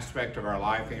aspect of our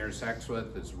life intersects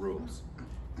with is rules.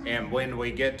 And when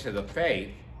we get to the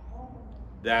faith,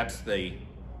 that's the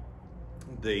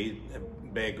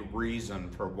big reason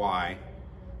for why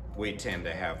we tend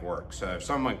to have works. So if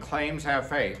someone claims to have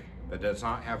faith but does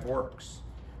not have works,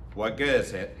 what good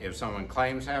is it if someone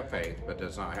claims to have faith but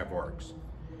does not have works?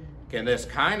 Can this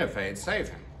kind of faith save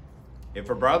him? If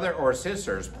a brother or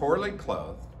sister is poorly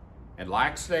clothed and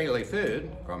lacks daily food,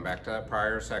 going back to that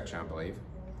prior section, I believe,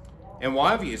 and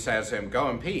one of you says to him, go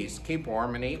in peace, keep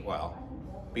warm and eat well,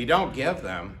 but you don't give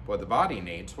them what the body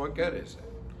needs, what good is it?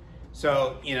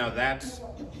 So,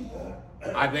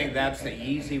 I think that's the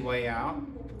easy way out,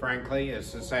 frankly,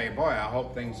 is to say, boy, I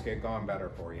hope things get going better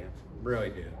for you. Really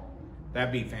do.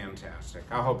 That'd be fantastic.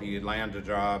 I hope you land a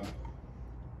job,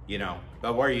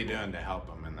 but what are you doing to help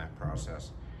them in that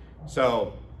process?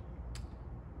 So,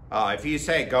 if you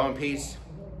say, go in peace,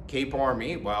 keep warm,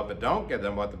 eat well, but don't give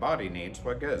them what the body needs,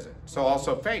 what good is it? So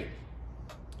also faith,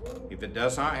 if it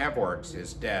does not have works,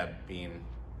 is dead, being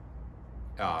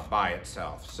by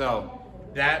itself. So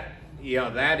that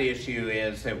issue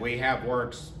is that we have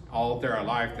works all through our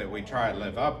life that we try to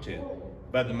live up to,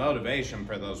 but the motivation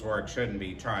for those works shouldn't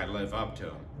be try to live up to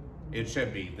them. It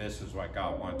should be, this is what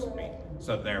God wants of me,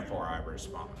 so therefore I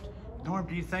respond. Norm,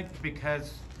 do you think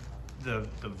because the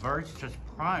verse just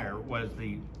prior was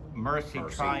the mercy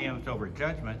triumphs over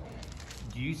judgment,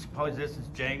 do you suppose this is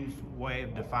James' way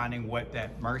of defining what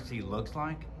that mercy looks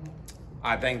like?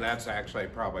 I think that's actually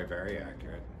probably very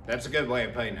accurate. That's a good way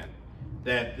of putting it.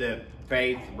 That the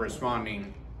faith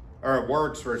responding, or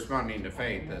works responding to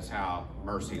faith is how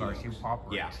mercy Mercy looks.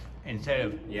 operates. Yeah. Instead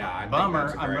of, I think bummer,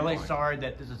 that's a I'm great really point. sorry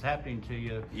that this is happening to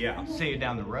you. Yeah. See you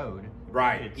down the road.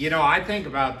 Right. It's- I think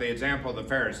about the example of the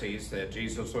Pharisees that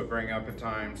Jesus would bring up at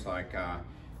times, like,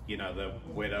 the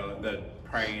widow, the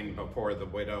praying before the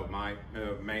widow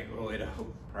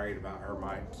prayed about her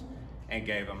mites and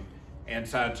gave them and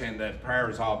such, and that prayer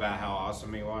was all about how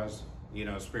awesome he was,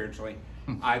 spiritually.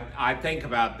 I think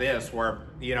about this where,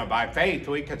 by faith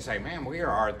we could say, man, we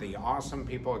are the awesome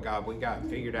people of God. We got it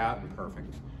figured out and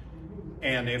perfect.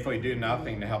 And if we do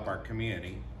nothing to help our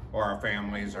community or our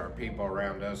families or people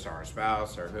around us or our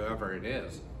spouse or whoever it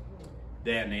is,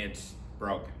 then it's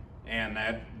broken. And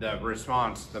that the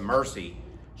response, the mercy,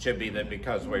 should be that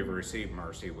because we've received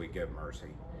mercy, we give mercy.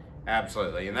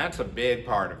 Absolutely. And that's a big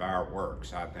part of our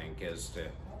works, I think, is to,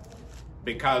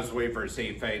 because we've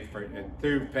received faith,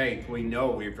 through faith, we know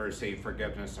we've received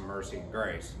forgiveness and mercy and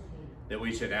grace, that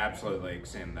we should absolutely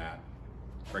extend that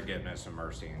forgiveness and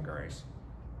mercy and grace.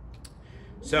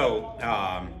 So,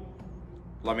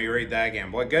 let me read that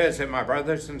again. What good is it, my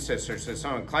brothers and sisters, if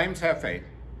someone claims to have faith,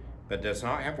 but does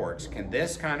not have works? Can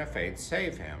this kind of faith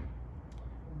save him?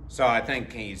 So I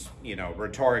think he's,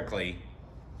 rhetorically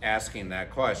asking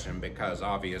that question because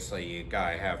obviously you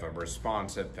gotta have a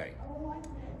responsive faith.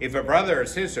 If a brother or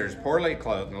sister is poorly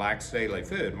clothed and lacks daily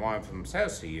food, and one of them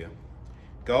says to you,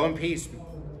 go in peace,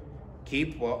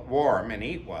 keep warm and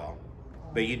eat well,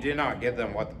 but you do not give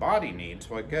them what the body needs,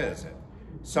 what good is it?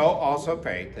 So also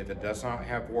faith, if it does not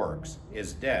have works,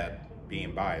 is dead,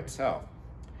 being by itself.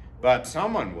 But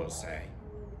someone will say,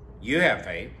 you have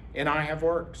faith, and I have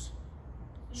works.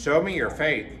 Show me your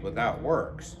faith without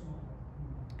works,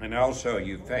 and I'll show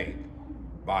you faith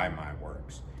by my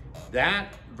works.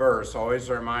 That verse always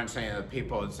reminds me of the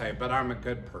people that say, but I'm a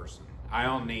good person. I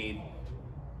don't need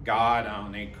God, I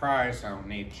don't need Christ, I don't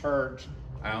need church,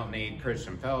 I don't need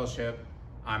Christian fellowship.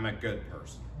 I'm a good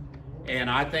person.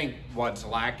 And I think what's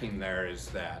lacking there is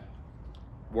that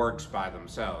works by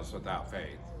themselves without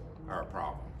faith are a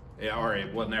problem, or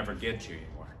it will never get you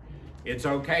anywhere. It's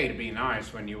okay to be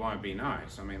nice when you want to be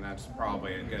nice. I mean, that's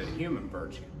probably a good human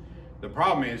virtue. The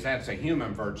problem is that's a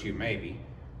human virtue maybe,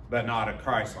 but not a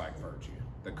Christ-like virtue.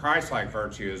 The Christ-like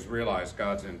virtue is realize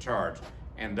God's in charge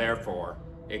and therefore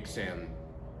extend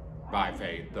by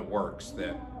faith the works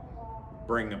that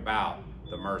bring about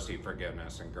the mercy,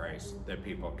 forgiveness, and grace that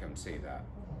people can see that.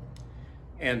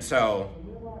 And so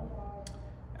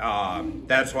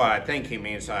that's why I think he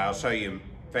means that I'll show you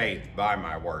faith by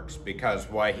my works, because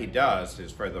what he does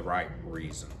is for the right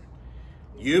reason.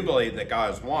 You believe that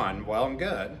God is one, well and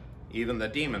good. Even the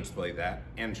demons believe that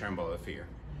and tremble with fear.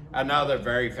 Another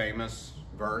very famous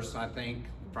verse, I think,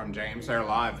 from James. There are a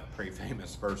lot of pretty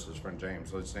famous verses from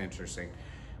James, which is interesting.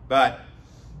 But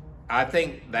I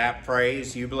think that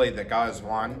phrase, you believe that God is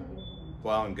one,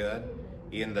 well and good,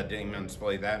 even the demons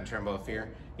believe that and tremble with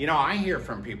fear. I hear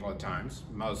from people at times,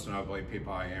 most notably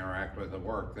people I interact with at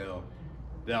work,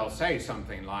 they'll say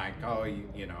something like, oh,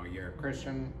 you're a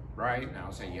Christian, right? And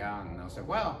I'll say, yeah. And they'll say,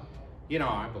 well, you know,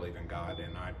 I believe in God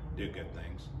and I do good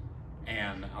things.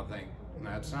 And I'll think,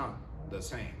 that's not the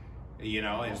same, you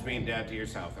know, as being dead to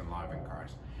yourself and alive in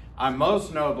Christ. I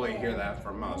most notably hear that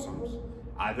from Muslims.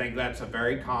 I think that's a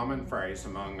very common phrase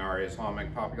among our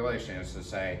Islamic population, is to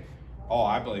say, oh,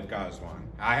 I believe God is one.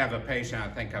 I have a patient I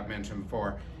think I've mentioned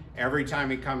before. Every time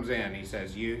he comes in, he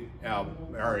says,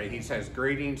 he says,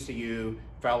 greetings to you,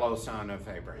 fellow son of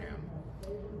Abraham.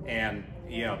 And,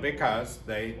 you know, because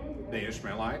the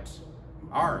Ishmaelites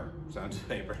are sons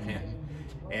of Abraham.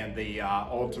 And the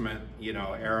ultimate, you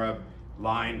know, Arab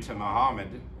line to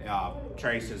Muhammad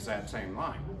traces that same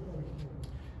line.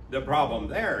 The problem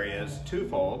there is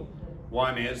twofold.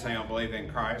 One is they don't believe in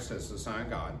Christ as the Son of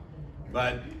God.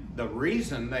 But the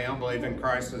reason they don't believe in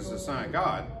Christ as the Son of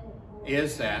God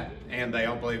is that, and they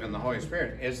don't believe in the Holy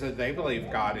Spirit, is that they believe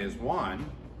God is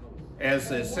one. As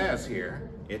it says here,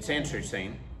 it's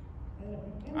interesting,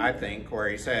 I think, where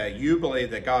he said, you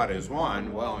believe that God is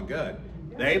one, well and good.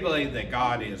 They believe that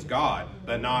God is God,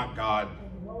 but not God,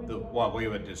 what we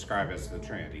would describe as the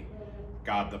Trinity.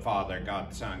 God the Father,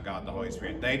 God the Son, God the Holy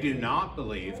Spirit. They do not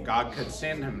believe God could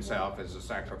send himself as a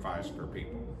sacrifice for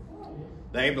people.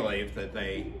 They believe that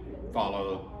they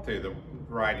follow, through the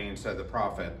writings of the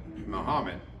prophet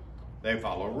Muhammad, they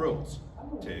follow rules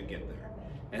to get there.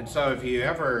 And so if you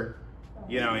ever,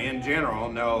 you know, in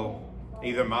general, know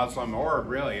either Muslim or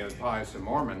really it applies to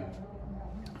Mormon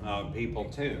people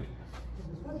too,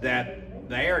 that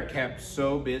they are kept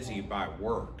so busy by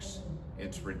works.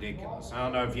 It's ridiculous. I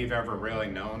don't know if you've ever really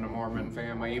known a Mormon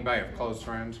family. Anybody have close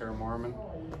friends who are Mormon?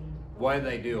 What do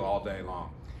they do all day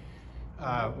long?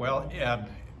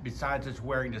 Besides just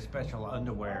wearing the special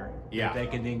underwear, yeah, they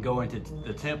can then go into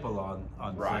the temple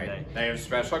on Sunday. They have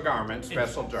special garments,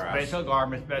 special dress. Special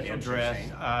garments, special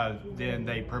dress. Then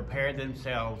they prepare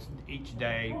themselves each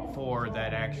day for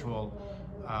that actual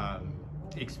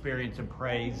experience of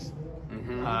praise.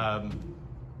 Mm-hmm.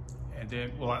 And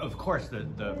then, well, of course,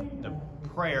 the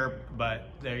prayer, but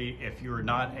if you're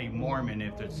not a Mormon,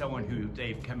 if there's someone who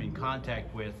they've come in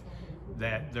contact with,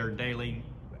 that their daily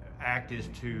act is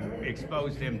to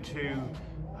expose them to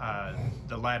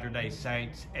the Latter-day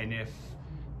Saints, and if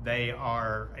they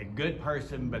are a good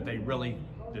person, but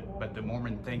the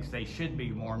Mormon thinks they should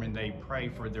be Mormon, they pray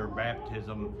for their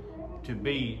baptism to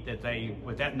be that they,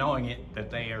 without knowing it, that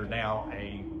they are now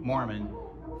a Mormon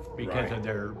because of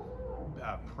their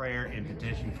prayer and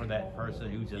petition for that person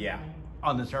who's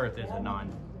on this earth as a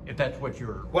non. If that's what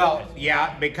you're... Well,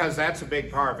 yeah, because that's a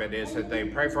big part of it, is that they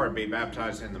pray for it to be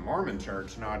baptized in the Mormon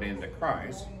church, not into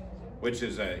Christ, which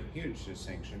is a huge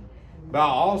distinction. But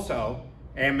also,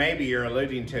 and maybe you're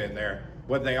alluding to it there,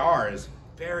 what they are is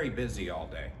very busy all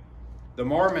day. The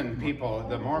Mormon people,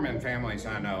 the Mormon families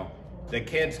I know, the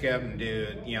kids get up and do,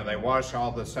 you know, they wash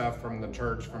all the stuff from the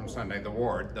church from Sunday, the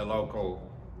ward, the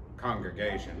local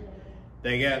congregation.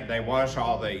 They wash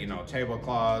all the, you know,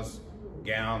 tablecloths,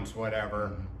 gowns,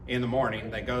 whatever, in the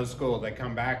morning. They go to school, they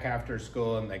come back after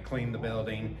school and they clean the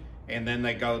building, and then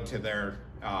they go to their,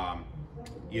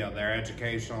 you know, their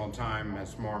educational time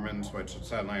as Mormons, which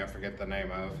suddenly I forget the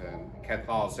name of, and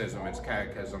Catholicism is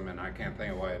catechism, and I can't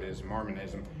think of what it is,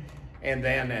 Mormonism. And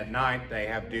then at night they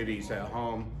have duties at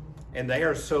home, and they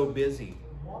are so busy,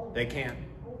 they can't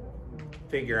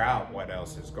figure out what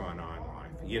else is going on in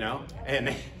life, you know?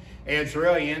 And it's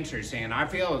really interesting. I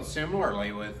feel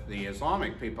similarly with the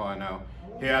Islamic people I know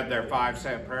who have their 5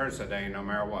 set prayers a day no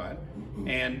matter what.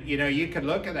 And, you know, you could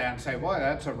look at that and say, well,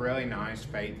 that's a really nice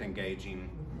faith-engaging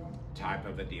type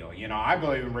of a deal. You know, I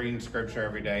believe in reading scripture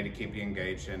every day to keep you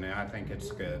engaged in it. I think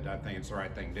it's good. I think it's the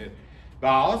right thing to do. But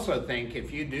I also think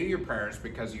if you do your prayers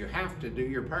because you have to do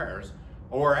your prayers,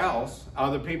 or else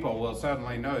other people will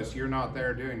suddenly notice you're not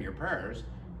there doing your prayers,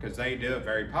 because they do it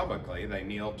very publicly. They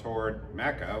kneel toward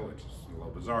Mecca, which is a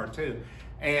little bizarre too,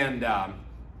 and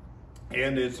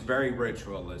it's very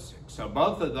ritualistic. So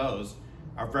both of those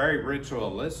are very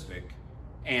ritualistic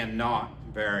and not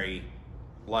very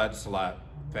let's let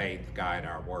faith guide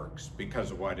our works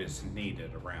because of what is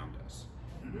needed around us.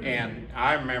 And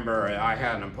I remember I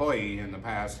had an employee in the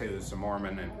past who was a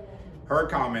Mormon, and her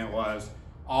comment was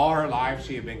all her life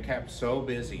she had been kept so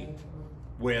busy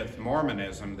with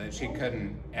Mormonism that she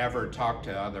couldn't ever talk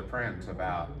to other friends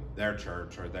about their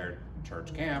church or their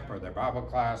church camp or their Bible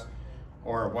class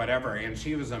or whatever. And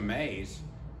she was amazed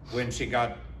when she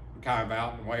got kind of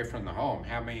out and away from the home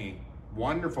how many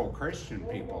wonderful Christian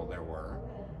people there were,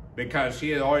 because she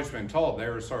had always been told they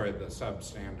were sort of the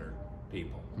substandard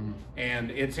people.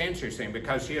 And it's interesting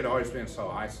because she had always been so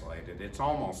isolated. It's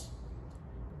almost,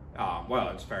 well,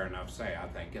 it's fair enough to say, I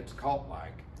think it's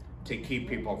cult-like to keep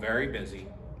people very busy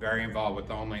very involved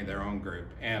with only their own group.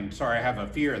 And so I have a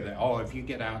fear that, oh, if you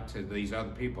get out to these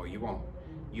other people, you won't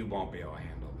be able to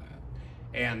handle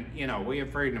that. And, you know, we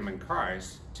have freedom in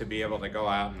Christ to be able to go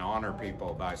out and honor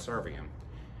people by serving them.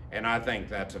 And I think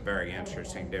that's a very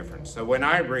interesting difference. So when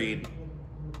I read,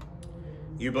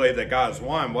 you believe that God is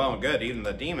one, well and good, even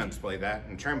the demons believe that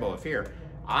and tremble of fear.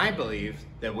 I believe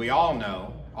that we all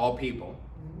know, all people,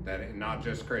 that not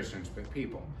just Christians, but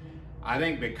people. I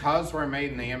think because we're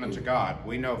made in the image of God,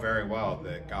 we know very well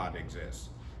that God exists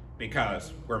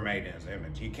because we're made in his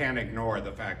image. You can't ignore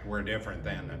the fact we're different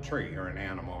than a tree or an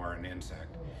animal or an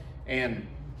insect. And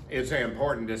it's an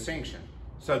important distinction.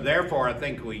 So therefore, I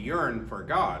think we yearn for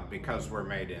God because we're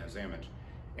made in his image.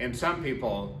 And some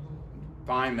people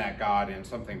find that God in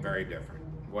something very different,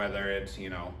 whether it's,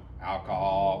 you know,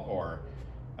 alcohol or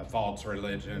a false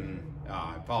religion,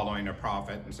 following a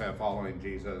prophet instead of following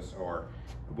Jesus, or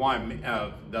one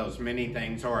of those many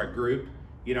things, or a group,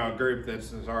 you know, a group that's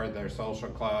started their social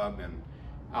club,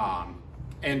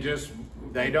 and just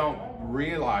they don't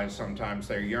realize sometimes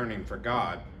they're yearning for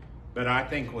God. But I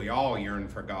think we all yearn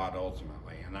for God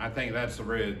ultimately. And I think that's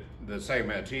the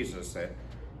statement of Jesus that,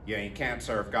 you know, you can't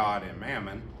serve God and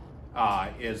mammon,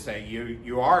 is that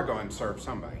you are going to serve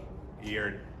somebody.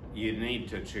 You need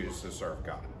to choose to serve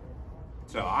God.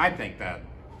 So I think that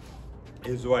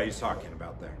is what he's talking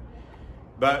about there.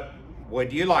 But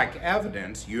would you like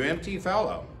evidence, you empty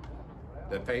fellow,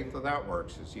 that faith without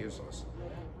works is useless?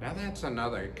 Now that's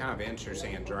another kind of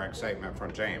interesting and direct statement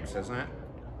from James, isn't it?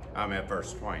 At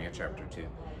verse 20 of chapter 2.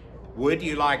 Would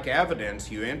you like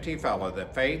evidence, you empty fellow,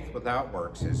 that faith without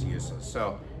works is useless?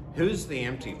 So who's the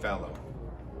empty fellow?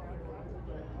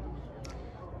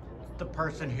 The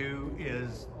person who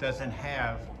doesn't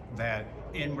have that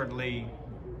inwardly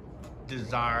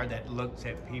desire that looks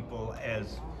at people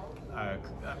as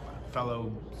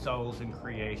fellow souls in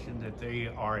creation, that they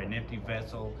are an empty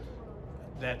vessel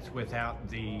that's without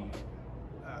the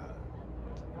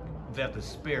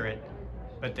spirit,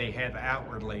 but they have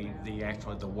outwardly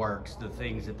the works, the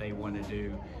things that they want to do,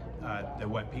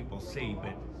 what people see,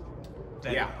 but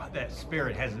that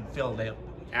spirit hasn't filled up.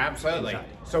 Absolutely. Inside.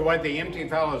 So what the empty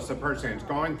fellow is the person who's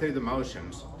going through the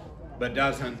motions, but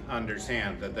doesn't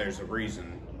understand that there's a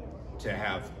reason to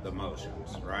have the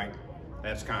motions, right?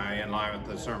 That's kind of in line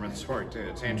with the sermon story too.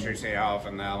 It's interesting how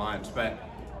often that aligns. But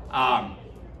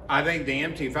I think the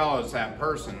empty fellow is that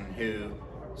person who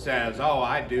says, oh,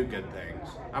 I do good things.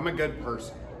 I'm a good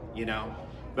person, you know?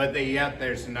 But yet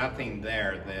there's nothing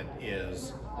there that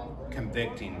is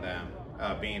convicting them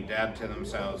of being dead to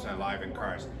themselves and alive in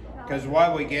Christ. Because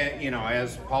what we get, you know,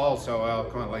 as Paul so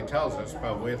eloquently tells us,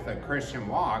 but with a Christian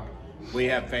walk, we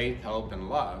have faith, hope, and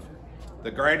love.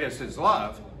 The greatest is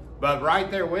love, but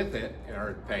right there with it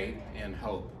are faith and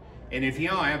hope. And if you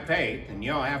don't have faith and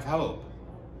you don't have hope,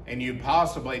 and you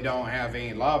possibly don't have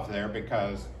any love there,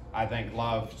 because I think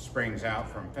love springs out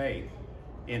from faith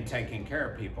in taking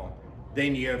care of people,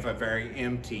 then you have a very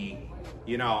empty,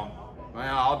 you know,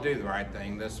 well, I'll do the right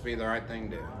thing. This will be the right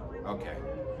thing to do. Okay.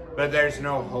 But there's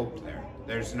no hope there.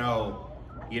 There's no,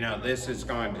 you know, this is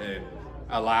going to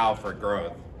allow for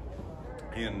growth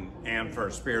and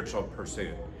for spiritual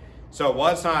pursuit. So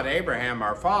was not Abraham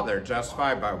our father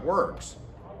justified by works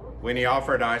when he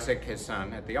offered Isaac his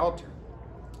son at the altar?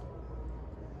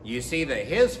 You see that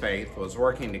his faith was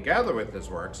working together with his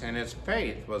works, and his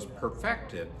faith was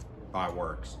perfected by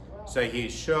works. So he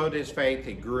showed his faith,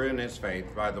 he grew in his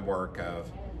faith by the work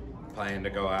of planning to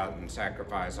go out and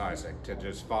sacrifice Isaac, to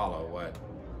just follow what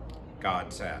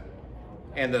God said.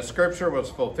 And the scripture was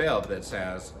fulfilled that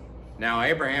says, now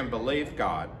Abraham believed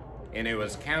God, and it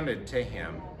was counted to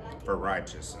him for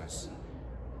righteousness.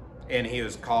 And he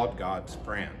was called God's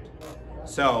friend.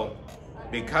 So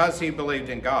because he believed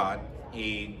in God,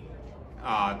 he,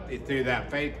 through that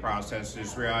faith process,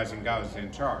 just realizing God was in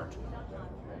charge.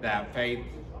 That faith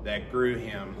that grew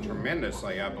him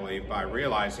tremendously, I believe, by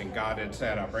realizing God had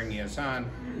said, I'll bring you a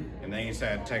son. And then he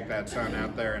said, take that son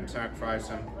out there and sacrifice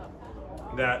him.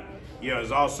 That, you know,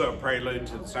 is also a prelude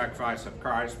to the sacrifice of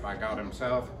Christ by God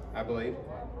himself, I believe.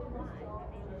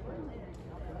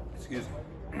 Excuse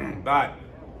me. But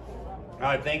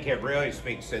I think it really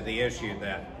speaks to the issue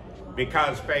that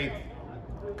because faith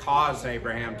caused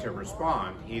Abraham to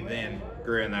respond, he then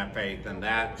grew in that faith, and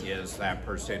that is that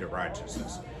pursuit of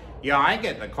righteousness. You know, I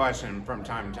get the question from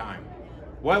time to time,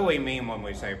 what do we mean when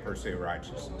we say pursue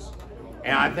righteousness?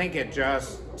 And I think it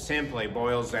just simply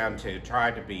boils down to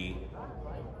try to be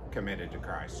committed to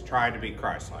Christ, try to be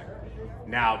Christ-like.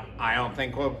 Now, I don't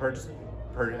think we'll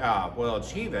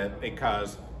achieve it,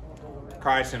 because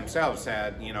Christ himself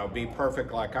said, you know, be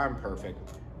perfect like I'm perfect.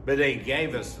 But he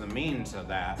gave us the means of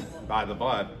that by the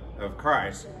blood of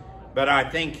Christ. But I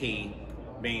think he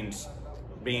means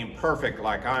being perfect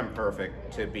like I'm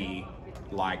perfect to be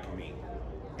like me.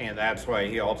 And that's what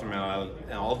he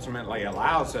ultimately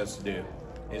allows us to do,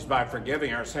 is by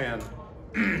forgiving our sin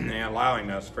and allowing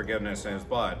us forgiveness in his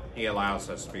blood, he allows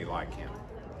us to be like him.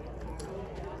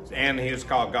 And he is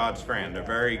called God's friend, a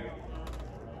very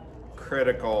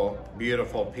critical,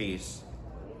 beautiful piece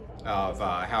of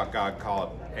how God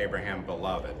called Abraham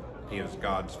beloved. He was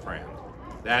God's friend.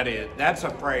 That's a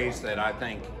phrase that I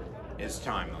think is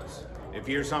timeless. If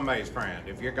you're somebody's friend,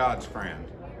 if you're God's friend,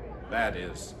 that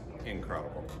is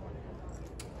incredible.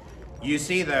 You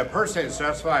see, the person is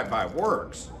justified by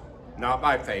works, not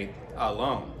by faith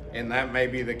alone. And that may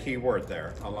be the key word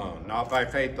there, alone. Not by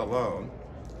faith alone.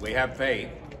 We have faith,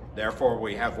 therefore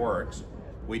we have works.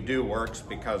 We do works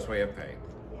because we have faith.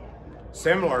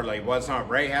 Similarly, was not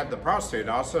Rahab the prostitute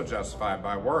also justified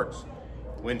by works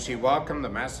when she welcomed the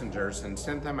messengers and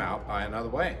sent them out by another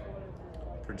way?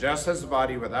 For just as the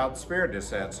body without spirit is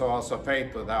dead, so also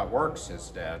faith without works is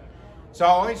dead. So I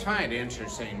always find it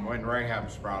interesting when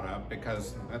Rahab's brought up,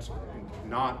 because that's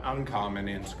not uncommon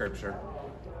in Scripture,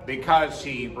 because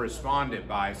she responded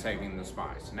by saving the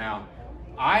spies. Now,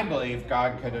 I believe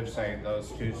God could have saved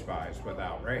those 2 spies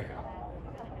without Rahab.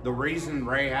 The reason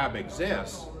Rahab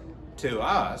exists to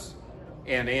us,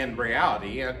 and in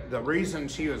reality, the reason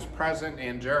she was present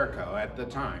in Jericho at the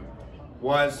time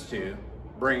was to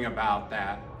bring about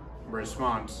that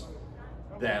response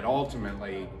that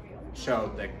ultimately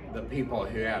showed that the people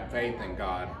who had faith in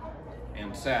God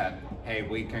and said, hey,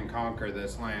 we can conquer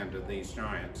this land of these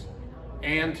giants.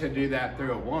 And to do that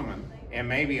through a woman, and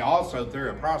maybe also through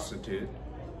a prostitute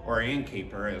or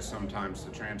innkeeper, as sometimes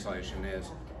the translation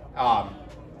is.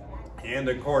 And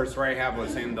of course, Rahab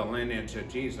was in the lineage of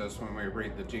Jesus when we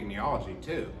read the genealogy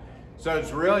too. So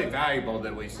it's really valuable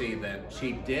that we see that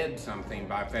she did something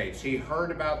by faith. She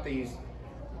heard about these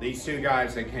 2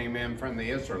 guys that came in from the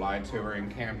Israelites who were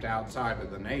encamped outside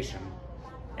of the nation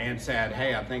and said,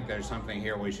 hey, I think there's something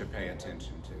here we should pay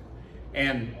attention to.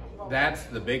 And that's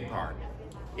the big part.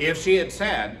 If she had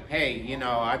said, hey, you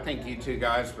know, I think you 2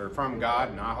 guys were from God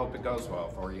and I hope it goes well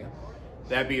for you,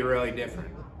 that'd be really different.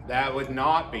 That would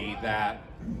not be that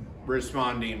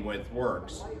responding with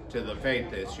works to the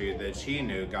faith issue that she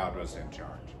knew God was in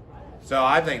charge. So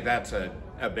I think that's a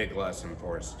big lesson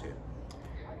for us too.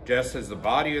 Just as the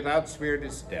body without spirit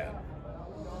is dead,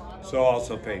 so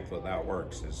also faith without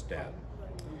works is dead.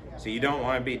 So you don't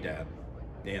want to be dead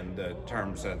in the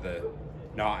terms of the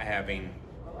not having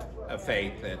a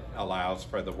faith that allows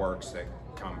for the works that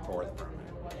come forth from it.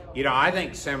 You know, I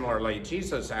think similarly,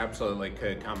 Jesus absolutely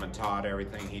could come and taught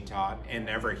everything he taught and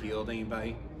never healed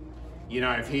anybody. You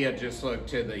know, if he had just looked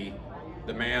to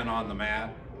the man on the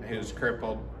mat who's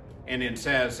crippled, and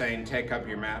instead of saying, take up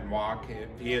your mat and walk, if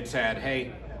he had said,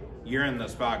 hey, you're in the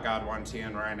spot God wants you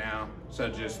in right now, so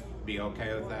just be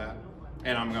okay with that,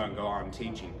 and I'm going to go on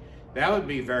teaching. That would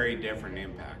be very different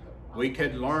impact. We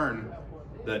could learn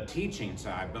the teaching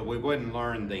side, but we wouldn't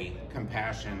learn the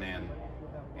compassion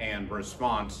and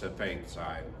response to faith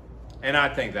side. And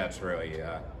I think that's really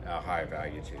a high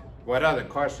value too. What other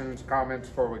questions, comments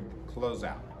before we close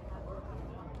out?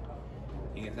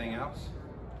 Anything else?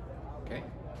 Okay,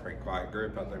 pretty quiet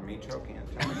group out there, me choking.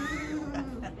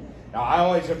 Now, I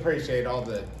always appreciate all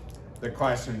the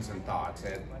questions and thoughts.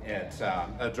 It's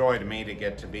a joy to me to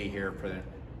get to be here for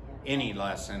any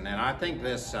lesson. And I think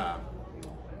this,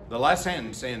 the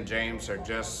lessons in James are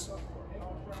just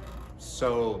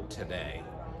so today,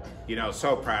 you know,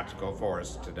 so practical for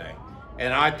us today.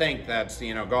 And I think that's,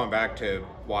 you know, going back to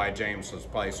why James was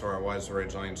placed where it was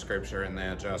originally in Scripture and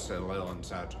then adjusted a little and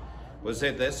such, was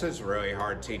that this is really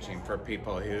hard teaching for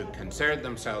people who considered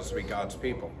themselves to be God's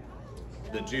people,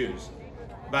 the Jews,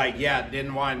 but yet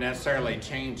didn't want to necessarily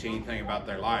change anything about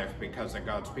their life because they're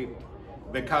God's people.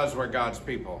 Because we're God's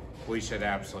people, we should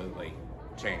absolutely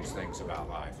change things about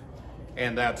life.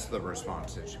 And that's the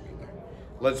response that should be there.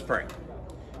 Let's pray.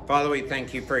 Father, we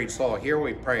thank you for each soul here.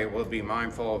 We pray we'll be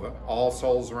mindful of all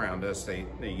souls around us, that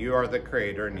you are the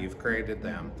creator and you've created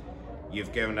them.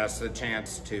 You've given us the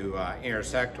chance to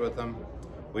intersect with them.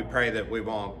 We pray that we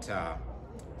won't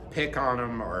pick on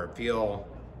them or feel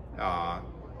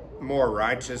more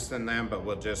righteous than them, but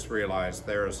we'll just realize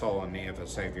they're a soul in need of a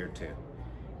Savior too.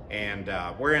 And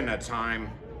we're in a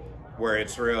time where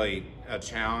it's really a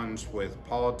challenge with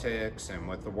politics and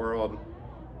with the world,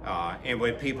 and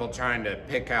with people trying to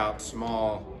pick out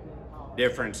small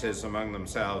differences among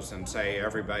themselves and say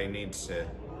everybody needs to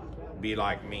be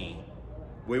like me.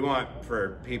 We want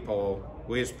for people,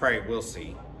 we just pray we'll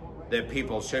see that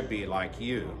people should be like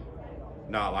you,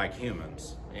 not like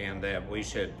humans, and that we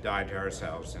should die to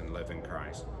ourselves and live in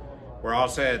Christ. We're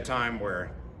also at a time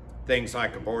where things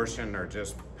like abortion are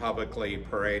just publicly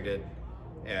paraded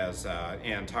as an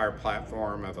entire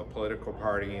platform of a political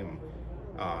party, and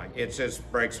it just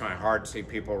breaks my heart to see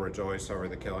people rejoice over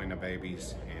the killing of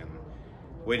babies. And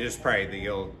we just pray that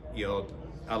you'll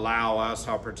allow us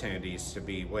opportunities to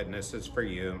be witnesses for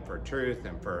you and for truth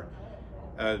and for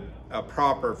a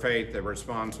proper faith that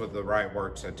responds with the right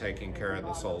works of taking care of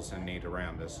the souls in need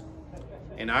around us.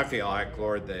 And I feel like,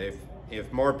 Lord, that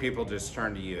if more people just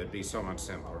turn to you, it'd be so much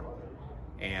simpler.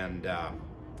 And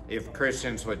if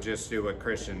Christians would just do what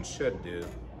Christians should do,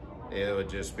 it would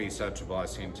just be such a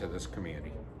blessing to this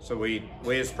community. So we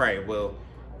just pray we'll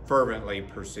fervently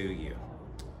pursue you.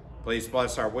 Please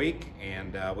bless our week,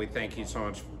 and we thank you so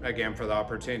much again for the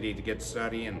opportunity to get to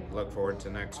study, and look forward to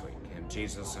next week. In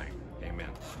Jesus' name, amen.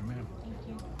 Amen. Thank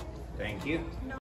you. Thank you.